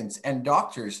students and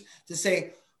doctors to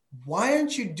say, why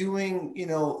aren't you doing, you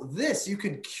know, this? You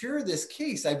could cure this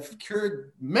case. I've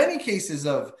cured many cases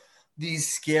of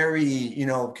these scary, you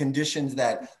know, conditions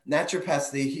that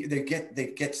naturopaths, they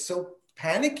get so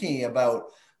panicky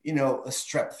about, you know, a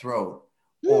strep throat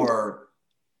Mm, or,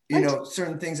 you right. know,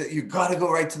 certain things that you got to go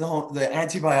right to the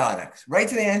antibiotics, right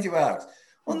to the antibiotics.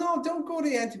 Well, no, don't go to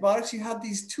the antibiotics. You have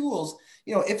these tools.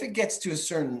 You know, if it gets to a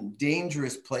certain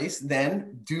dangerous place,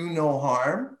 then do no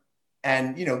harm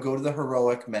and, you know, go to the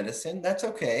heroic medicine. That's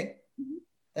okay. Mhm.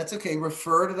 That's okay.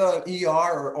 Refer to the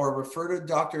ER or refer to a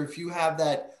doctor. If you have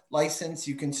that license,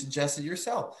 you can suggest it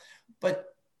yourself. But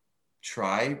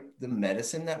try the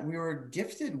medicine that we were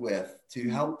gifted with to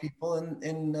Mhm. help people in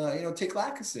you know, take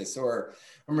lachesis or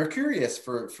mercurius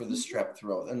for the Mhm. strep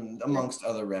throat and Yeah. amongst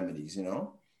other remedies, you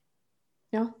know?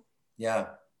 Yeah. Yeah.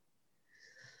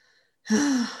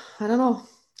 I don't know.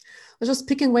 I was just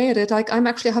picking away at it. Like I'm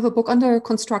actually I have a book under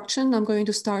construction. I'm going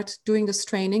to start doing this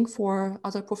training for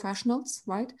other professionals,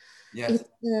 right? Yes.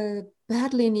 It's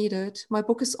badly needed. My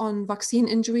book is on vaccine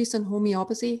injuries and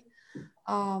homeopathy.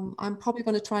 I'm probably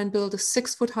going to try and build a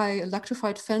 6 foot high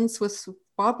electrified fence with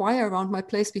barbed wire around my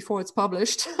place before it's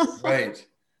published. Right.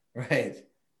 Right.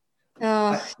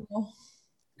 uh, I, you know,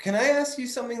 can I ask you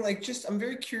something, like, just, I'm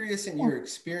very curious in yeah. your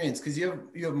experience, because you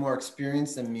have more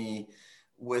experience than me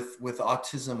with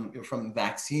autism from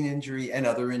vaccine injury and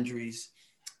other injuries.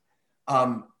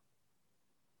 Um,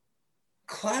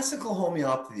 Classical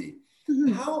homeopathy,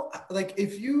 Mhm. how, like,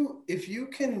 if you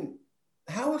can,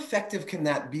 how effective can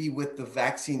that be with the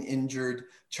vaccine injured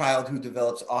child who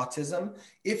develops autism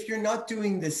if you're not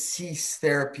doing the cease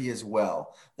therapy as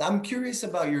well? I'm curious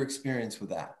about your experience with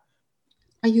that.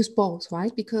 I use both,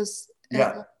 right? Because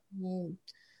Yeah.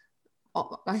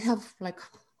 I have like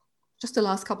just the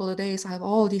last couple of days, I have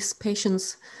all these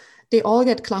patients. They all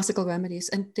get classical remedies,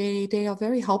 and they are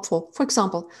very helpful. For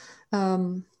example,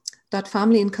 um, that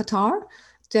family in Qatar,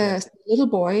 Yeah. the little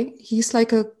boy, he's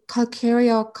like a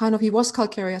calcarea kind of. He was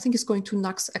calcarea. I think he's going to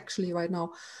Nux actually right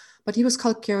now, but he was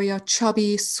calcarea,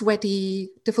 chubby,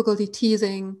 sweaty, difficulty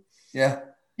teething, Yeah.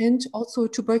 and also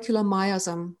tubercular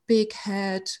miasm, big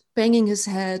head, banging his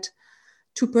head.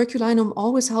 Tuberculinum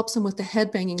always helps him with the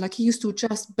head banging. Like he used to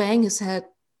just bang his head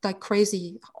like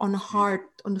crazy on Jeez. hard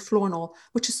on the floor and all,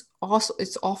 which is also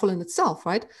it's awful in itself,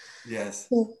 right? Yes.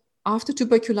 So after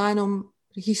tuberculinum,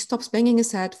 he stops banging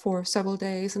his head for several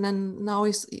days, and then now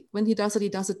he's when he does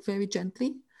it very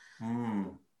gently.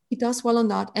 Mm. He does well on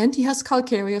that, and he has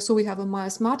calcarea, so we have a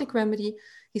miasmatic remedy.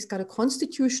 He's got a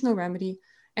constitutional remedy,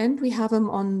 and we have him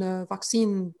on the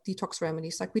vaccine detox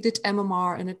remedies. Like we did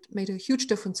MMR, and it made a huge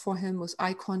difference for him with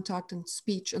eye contact and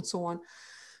speech and so on.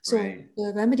 So Right.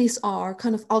 the remedies are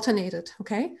kind of alternated,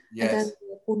 okay? And then Yes.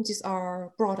 the potencies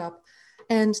are brought up.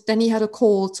 And then he had a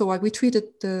cold, so we treated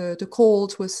the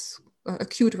cold with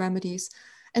acute remedies.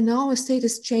 And now his state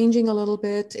is changing a little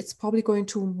bit. It's probably going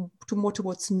to more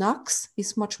towards Nux.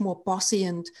 He's much more bossy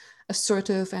and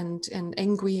assertive and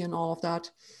angry and all of that,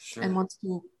 and Sure. wants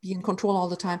to be in control all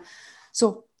the time.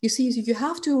 So you see, you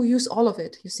have to use all of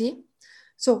it. You see,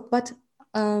 so but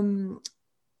um,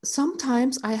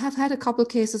 sometimes I have had a couple of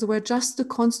cases where just the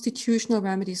constitutional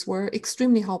remedies were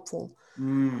extremely helpful.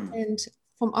 Mm. And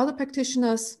from other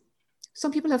practitioners,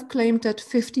 some people have claimed that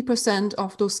 50%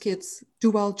 of those kids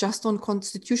do well just on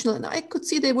constitutional. And I could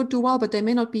see they would do well, but they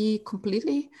may not be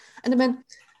completely. And I mean,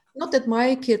 Not that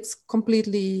my kids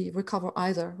completely recover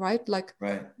either, right? Like,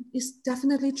 Right. it's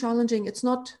definitely challenging. It's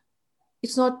not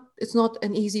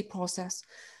an easy process.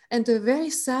 And the very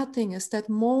sad thing is that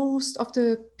most of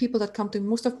the people that come to me,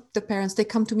 most of the parents, they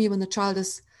come to me when the child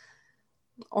is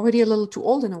already a little too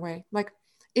old in a way. Like,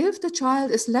 if the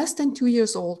child is less than 2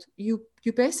 years old, you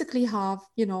basically have,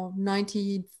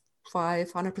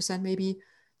 95, 100% maybe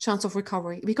chance of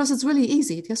recovery, because it's really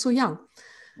easy. They're so young.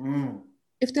 Mm.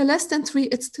 If they're less than 3,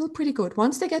 it's still pretty good.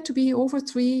 Once they get to be over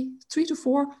 3 to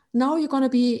 4, now you're going to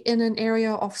be in an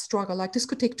area of struggle. Like, this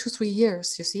could take 2, 3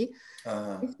 years, you see.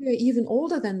 Uh, If they're even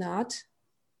older than that,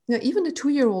 even the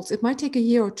 2-year-olds, it might take a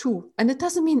year or two. And it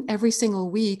doesn't mean every single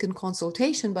week in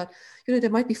consultation, but they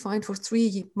might be fine for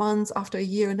 3 months after a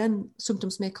year, and then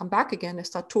symptoms may come back again. They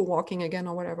start toe walking again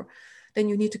or whatever. Then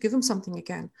you need to give them something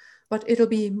again. But it'll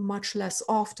be much less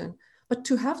often. But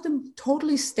to have them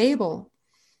totally stable,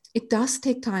 it does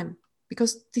take time,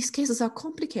 because these cases are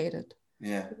complicated.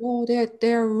 yeah.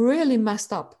 They're really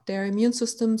messed up. Their immune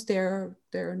systems, their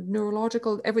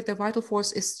neurological, their vital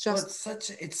force is Well,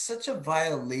 just, it's such a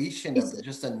violation it's of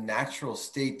just a natural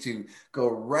state to go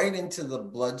right into the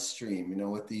bloodstream,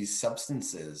 with these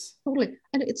substances. totally.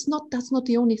 And that's not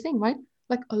the only thing, right?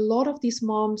 Like, a lot of these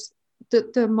moms,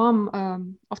 the mom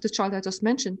of the child I just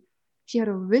mentioned, she had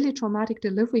a really traumatic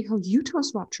delivery. Her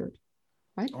uterus ruptured,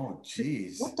 right? Oh, But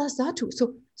geez. what does that do?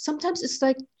 So sometimes it's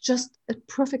like just a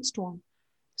perfect storm.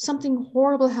 Something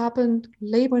horrible happened,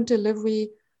 labor and delivery,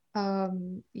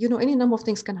 any number of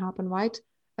things can happen, right?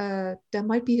 There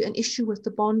might be an issue with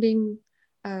the bonding.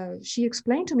 She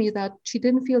explained to me that she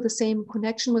didn't feel the same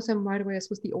connection with him right away as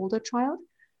with the older child.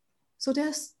 So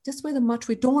that's where the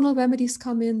matridonal remedies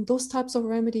come in, those types of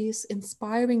remedies,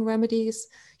 inspiring remedies.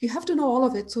 You have to know all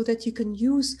of it so that you can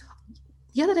use.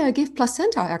 The other day I gave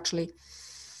placenta, actually.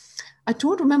 I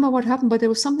don't remember what happened, but there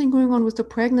was something going on with the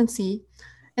pregnancy.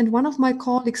 And one of my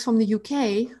colleagues from the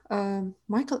UK,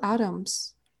 Mike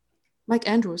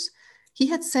Andrews, he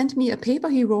had sent me a paper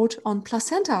he wrote on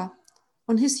placenta,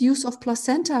 on his use of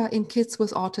placenta in kids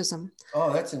with autism.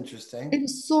 Oh, that's interesting. It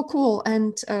is so cool.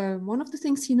 And one of the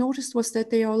things he noticed was that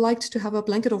they are liked to have a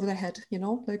blanket over their head,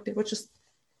 like they were just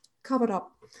covered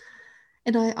up.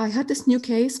 And I had this new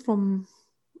case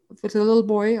with a little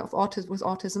boy with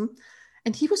autism.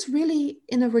 And he was really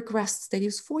in a regressed state. He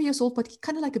was 4 years old, but he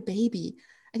kind of like a baby.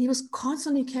 And he was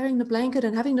constantly carrying the blanket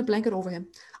and having the blanket over him.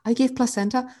 I gave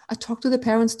placenta. I talked to the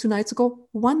parents 2 nights ago.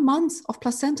 1 month of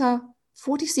placenta,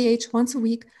 40 CH once a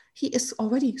week. He is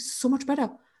already so much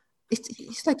better.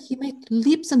 It's like he made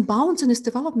leaps and bounds in his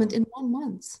development in 1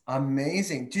 month.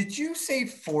 Amazing. Did you say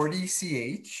 40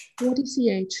 CH? 40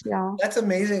 CH, yeah. That's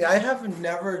amazing. I have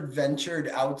never ventured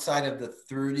outside of the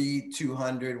 30,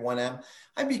 200, 1M.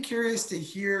 I'd be curious to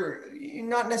hear,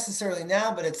 not necessarily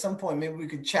now, but at some point, maybe we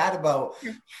could chat about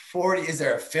 40. Is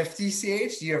there a 50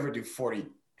 CH? Do you ever do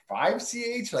 45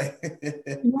 CH?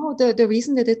 The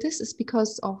reason they did this is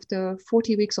because of the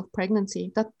 40 weeks of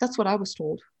pregnancy. That's what I was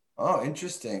told. Oh,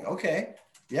 interesting. Okay.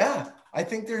 Yeah. I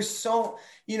think there's so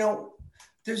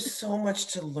much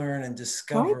to learn and Right?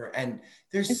 discover, and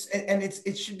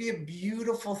it should be a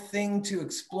beautiful thing to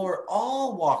explore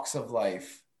all walks of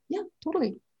life. Yeah,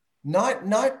 totally.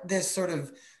 Not this sort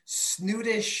of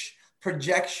snootish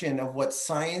projection of what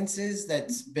science is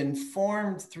that's been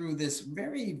formed through this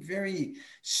very, very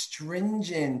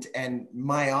stringent and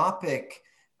myopic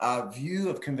view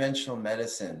of conventional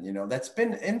medicine, that's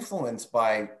been influenced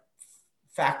by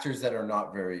factors that are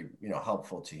not very,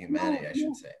 helpful to humanity, No, I should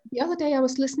no. say. The other day I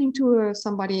was listening to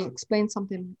somebody explain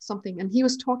something, and he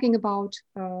was talking about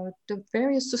the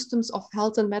various systems of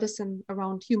health and medicine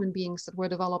around human beings that were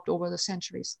developed over the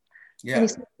centuries. And he Yeah.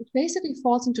 said it basically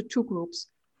falls into two groups.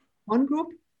 One group,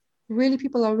 really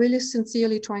people are really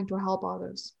sincerely trying to help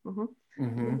others. And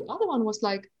Mm-hmm. the other one was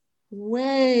like,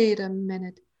 wait a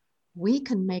minute, we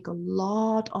can make a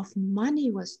lot of money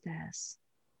with this.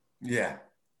 Yeah.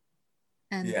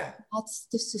 And Yeah. that's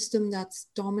the system that's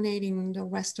dominating the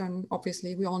Western,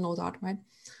 obviously, we all know that, right?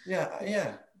 Yeah.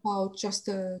 Yeah. About just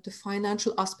the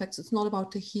financial aspects. It's not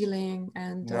about the healing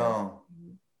and No.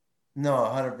 No,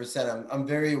 100%. I'm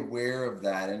very aware of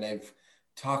that. And I've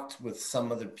talked with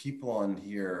some other people on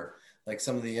here, like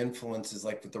some of the influences,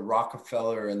 like with the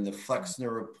Rockefeller and the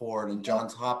Flexner Report and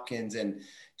Johns Hopkins, and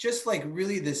just like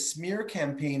really the smear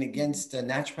campaign against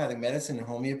naturopathic medicine and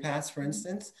homeopaths, for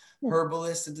instance,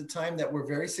 herbalists at the time that were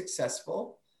very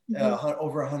successful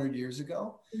over 100 years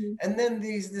ago. And then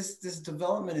this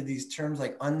development of these terms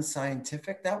like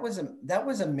unscientific, that was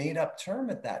a made up term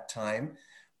at that time,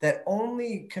 that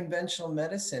only conventional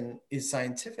medicine is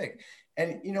scientific.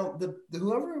 And, you know, the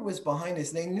whoever was behind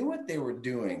this, they knew what they were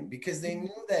doing, because they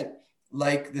knew that,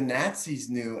 like the Nazis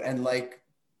knew, and like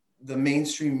the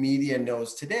mainstream media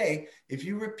knows today, if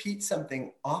you repeat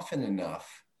something often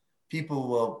enough, people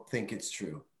will think it's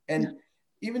true. And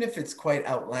even if it's quite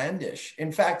outlandish,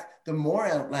 in fact, the more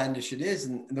outlandish it is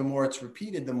and the more it's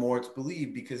repeated, the more it's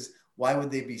believed, because why would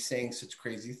they be saying such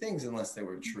crazy things unless they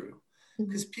were true?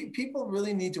 Because people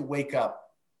really need to wake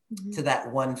up to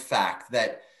that one fact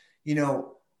that, you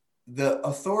know, the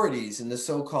authorities and the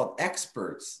so-called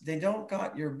experts, they don't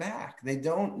got your back. They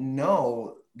don't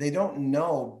know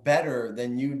better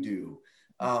than you do.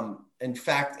 In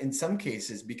fact, in some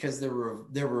cases, because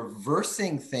they're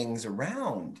reversing things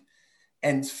around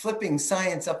and flipping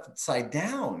science upside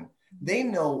down, they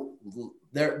know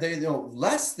they know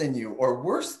less than you or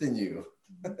worse than you.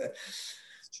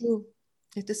 It's true.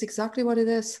 It is exactly what it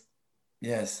is.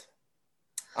 Yes.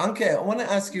 Anke, I want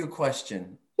to ask you a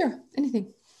question. Sure,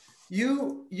 anything.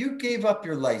 You gave up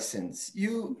your license.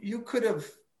 You could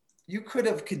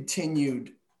have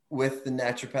continued with the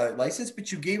naturopathic license,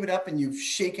 but you gave it up and you've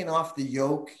shaken off the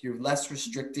yoke. You're less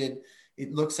restricted.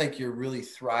 It looks like you're really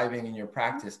thriving in your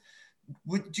practice.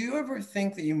 Do you ever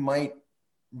think that you might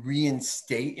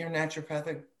reinstate your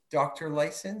naturopathic doctor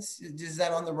license? Is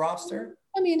that on the roster?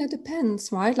 I mean, it depends,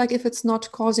 right? Like if it's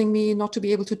not causing me not to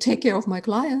be able to take care of my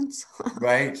clients.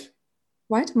 Right.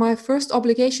 Right? My first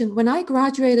obligation, when I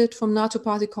graduated from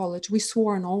Naturopathic College, we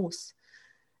swore an oath.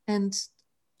 And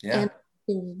Yeah.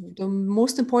 the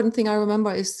most important thing I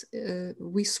remember is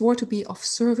we swore to be of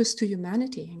service to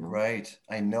humanity, you know? Right.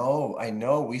 I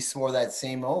know. We swore that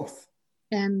same oath.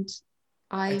 And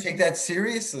I take that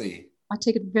seriously. I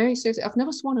take it very seriously. I've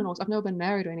never sworn an oath. I've never been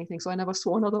married or anything, so I never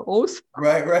swore another oath.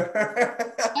 Right.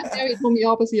 I married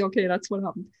homeopathy. Okay, that's what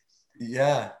happened.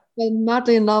 Yeah. I'm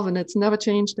madly in love and it's never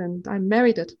changed, and I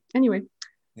married it. Anyway,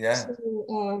 Yeah.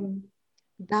 so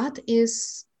that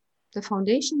is the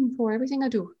foundation for everything I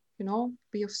do, you know,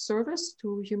 be of service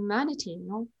to humanity, you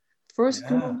know, first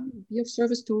be of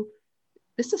service to,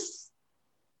 this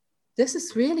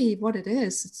is really what it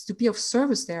is. It's to be of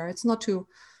service there. It's not to,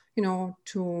 you know,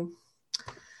 to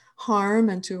harm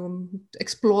and to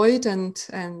exploit and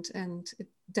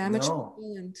damage people,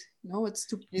 and no, it's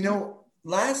to, you know,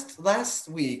 last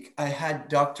week I had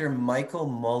Dr. Michael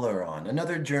Muller on,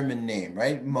 another German name,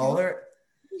 right? Muller.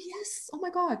 Yes. Oh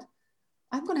my God,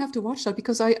 I'm gonna have to watch that,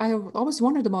 because I always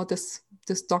wondered about this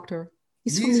doctor.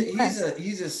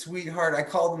 He's a sweetheart. I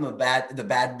called him the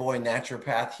bad boy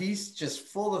naturopath. He's just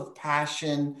full of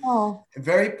passion,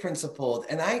 very principled.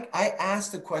 And I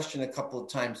asked the question a couple of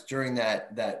times during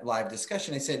that live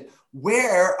discussion. I said,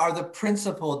 where are the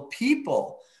principled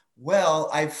people? Well,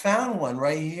 I found one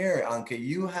right here, Anke.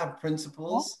 You have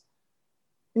principles.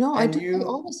 No, I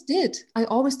always did.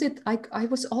 I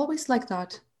was always like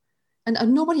that. And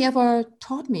nobody ever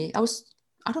taught me.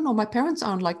 I don't know, my parents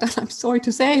aren't like that. I'm sorry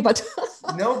to say, but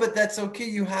no, but that's okay.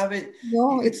 You have it.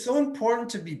 No, it's so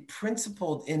important to be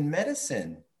principled in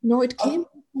medicine. No, it came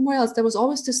from somewhere else. There was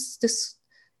always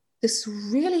this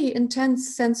really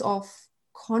intense sense of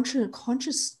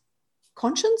conscience.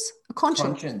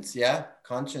 Yeah,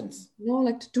 conscience. You know,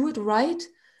 like to do it right,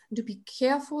 and to be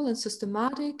careful and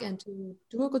systematic, and to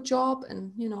do a good job,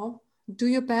 and you know, do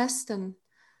your best and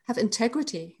have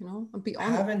integrity, you know, and be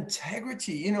honest. Have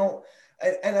integrity, you know,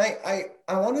 and I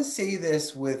want to say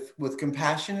this with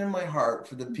compassion in my heart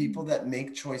for the people that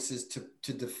make choices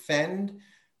to defend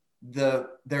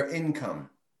their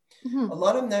income. A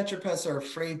lot of naturopaths are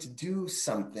afraid to do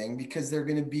something because they're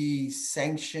going to be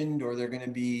sanctioned or they're going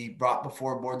to be brought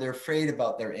before a board. They're afraid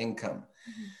about their income.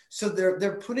 So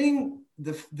they're putting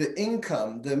the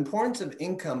income, the importance of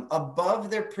income,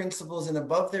 above their principles and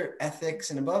above their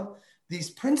ethics and above these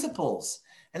principles.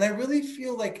 And I really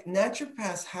feel like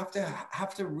naturopaths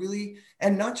have to really,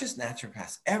 and not just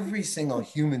naturopaths, every single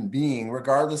human being,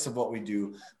 regardless of what we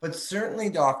do, but certainly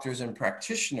doctors and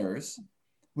practitioners,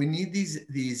 we need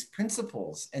these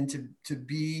principles and to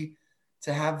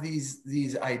have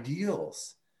these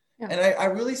ideals. Yeah. And I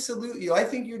really salute you. I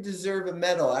think you deserve a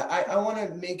medal. I want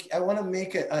to make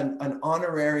an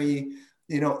honorary,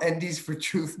 you know, NDs for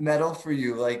Truth medal for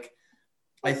you. Like,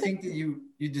 I think that you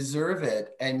deserve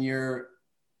it, and you're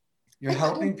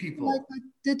helping people. Like I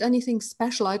did anything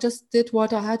special. I just did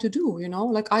what I had to do, you know,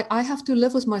 like I have to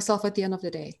live with myself at the end of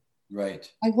the day.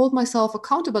 Right. I hold myself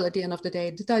accountable at the end of the day.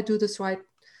 Did I do this right?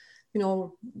 You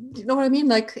know what I mean?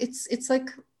 Like it's like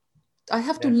I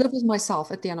have to live with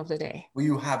myself at the end of the day. Well,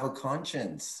 you have a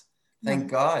conscience.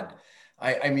 Thank God.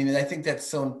 I mean, I think that's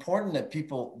so important that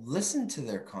people listen to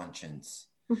their conscience.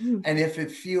 And if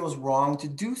it feels wrong to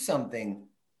do something,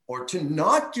 or to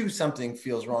not do something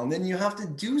feels wrong, then you have to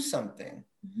do something.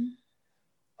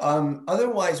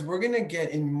 Otherwise, we're going to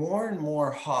get in more and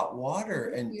more hot water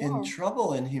and in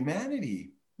trouble in humanity.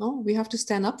 No, we have to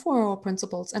stand up for our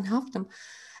principles and have them.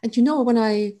 And you know, when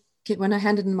I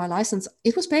handed in my license,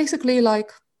 it was basically like,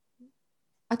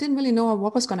 I didn't really know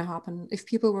what was going to happen, if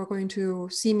people were going to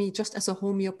see me just as a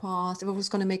homeopath, if I was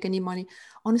going to make any money.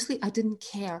 Honestly, I didn't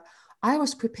care. I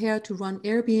was prepared to run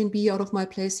Airbnb out of my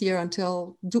place here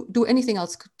until do anything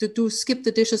else, to do skip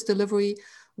the dishes delivery,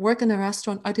 work in a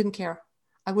restaurant. I didn't care.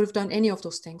 I would have done any of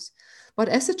those things. But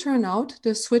as it turned out,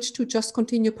 the switch to just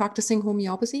continue practicing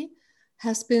homeopathy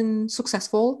has been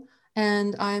successful,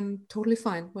 and I'm totally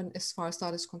fine as far as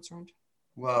that is concerned.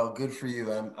 Well, good for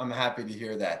you. I'm happy to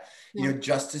hear that. Yeah. You know,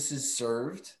 justice is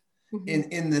served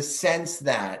in the sense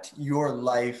that your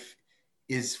life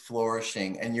is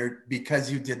flourishing and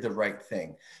because you did the right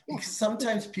thing. Because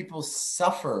sometimes people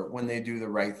suffer when they do the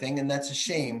right thing, and that's a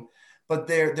shame. But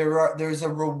there's a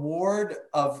reward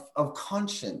of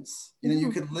conscience. You know,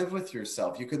 you could live with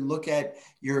yourself. You could look at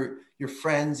your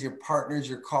friends, your partners,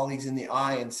 your colleagues in the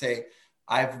eye and say,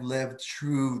 I've lived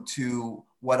true to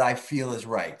what I feel is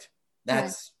right.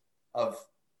 That's of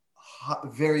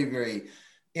very, very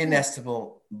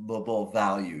inestimable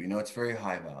value. You know, it's very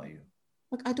high value.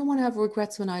 Look, I don't want to have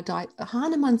regrets when I die.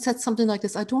 Hahnemann said something like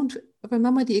this. I don't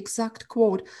remember the exact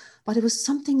quote, but it was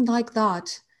something like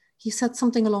that. He said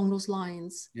something along those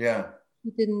lines. Yeah.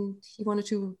 He wanted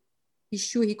to be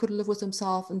sure he could live with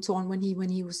himself and so on when he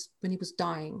was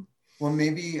dying. Well,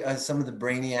 maybe some of the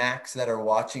brainiacs that are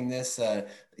watching this,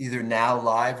 either now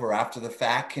live or after the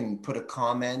fact, can put a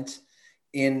comment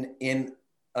in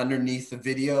underneath the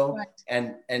video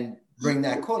and bring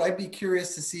that quote. I'd be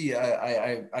curious to see.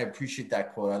 I appreciate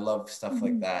that quote. I love stuff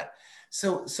like that.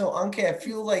 So Anke, I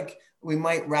feel like we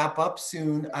might wrap up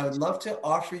soon. I would love to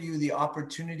offer you the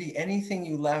opportunity, anything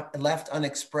you left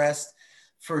unexpressed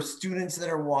for students that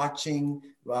are watching,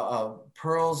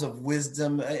 pearls of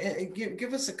wisdom.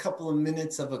 Give us a couple of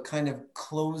minutes of a kind of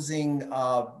closing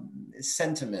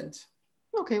sentiment.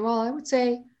 Okay, well, I would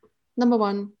say, number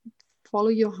one, follow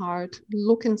your heart,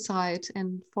 look inside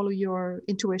and follow your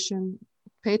intuition,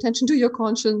 pay attention to your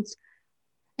conscience,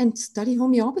 and study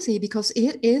homeopathy, because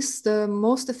it is the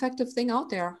most effective thing out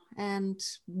there. And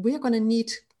we're going to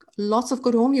need lots of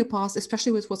good homeopaths,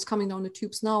 especially with what's coming down the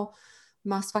tubes now,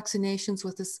 mass vaccinations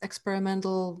with this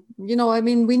experimental, we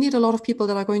need a lot of people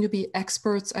that are going to be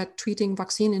experts at treating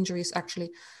vaccine injuries,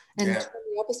 actually. And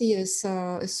homeopathy is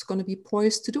going to be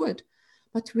poised to do it.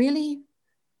 But really,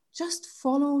 just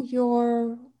follow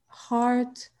your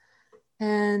heart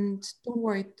and don't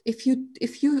worry. If you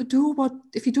do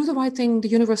the right thing, the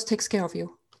universe takes care of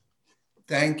you.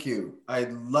 Thank you. I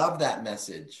love that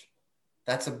message.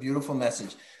 That's a beautiful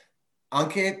message.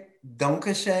 Anke,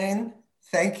 Dankeschön.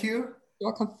 Thank you. You're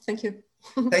welcome. Thank you.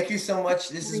 Thank you so much.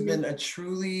 This has been a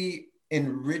truly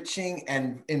enriching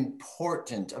and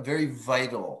important, a very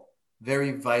vital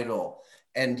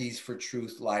NDs for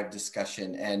Truth live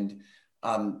discussion. And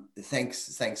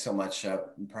thanks so much.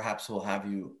 Perhaps we'll have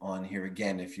you on here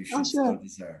again if you should so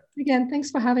desire. Again, thanks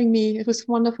for having me. It was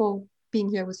wonderful being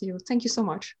here with you. Thank you so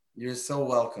much. You're so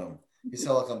welcome. You're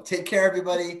so welcome. Take care,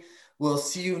 everybody. We'll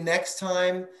see you next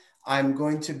time. I'm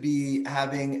going to be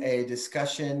having a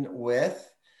discussion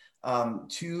with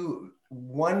two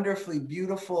wonderfully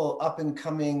beautiful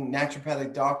up-and-coming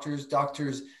naturopathic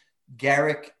doctors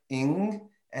Garrick Ng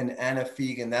and Anna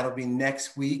Fegan. That'll be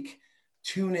next week.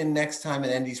 Tune in next time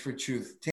at NDs for Truth.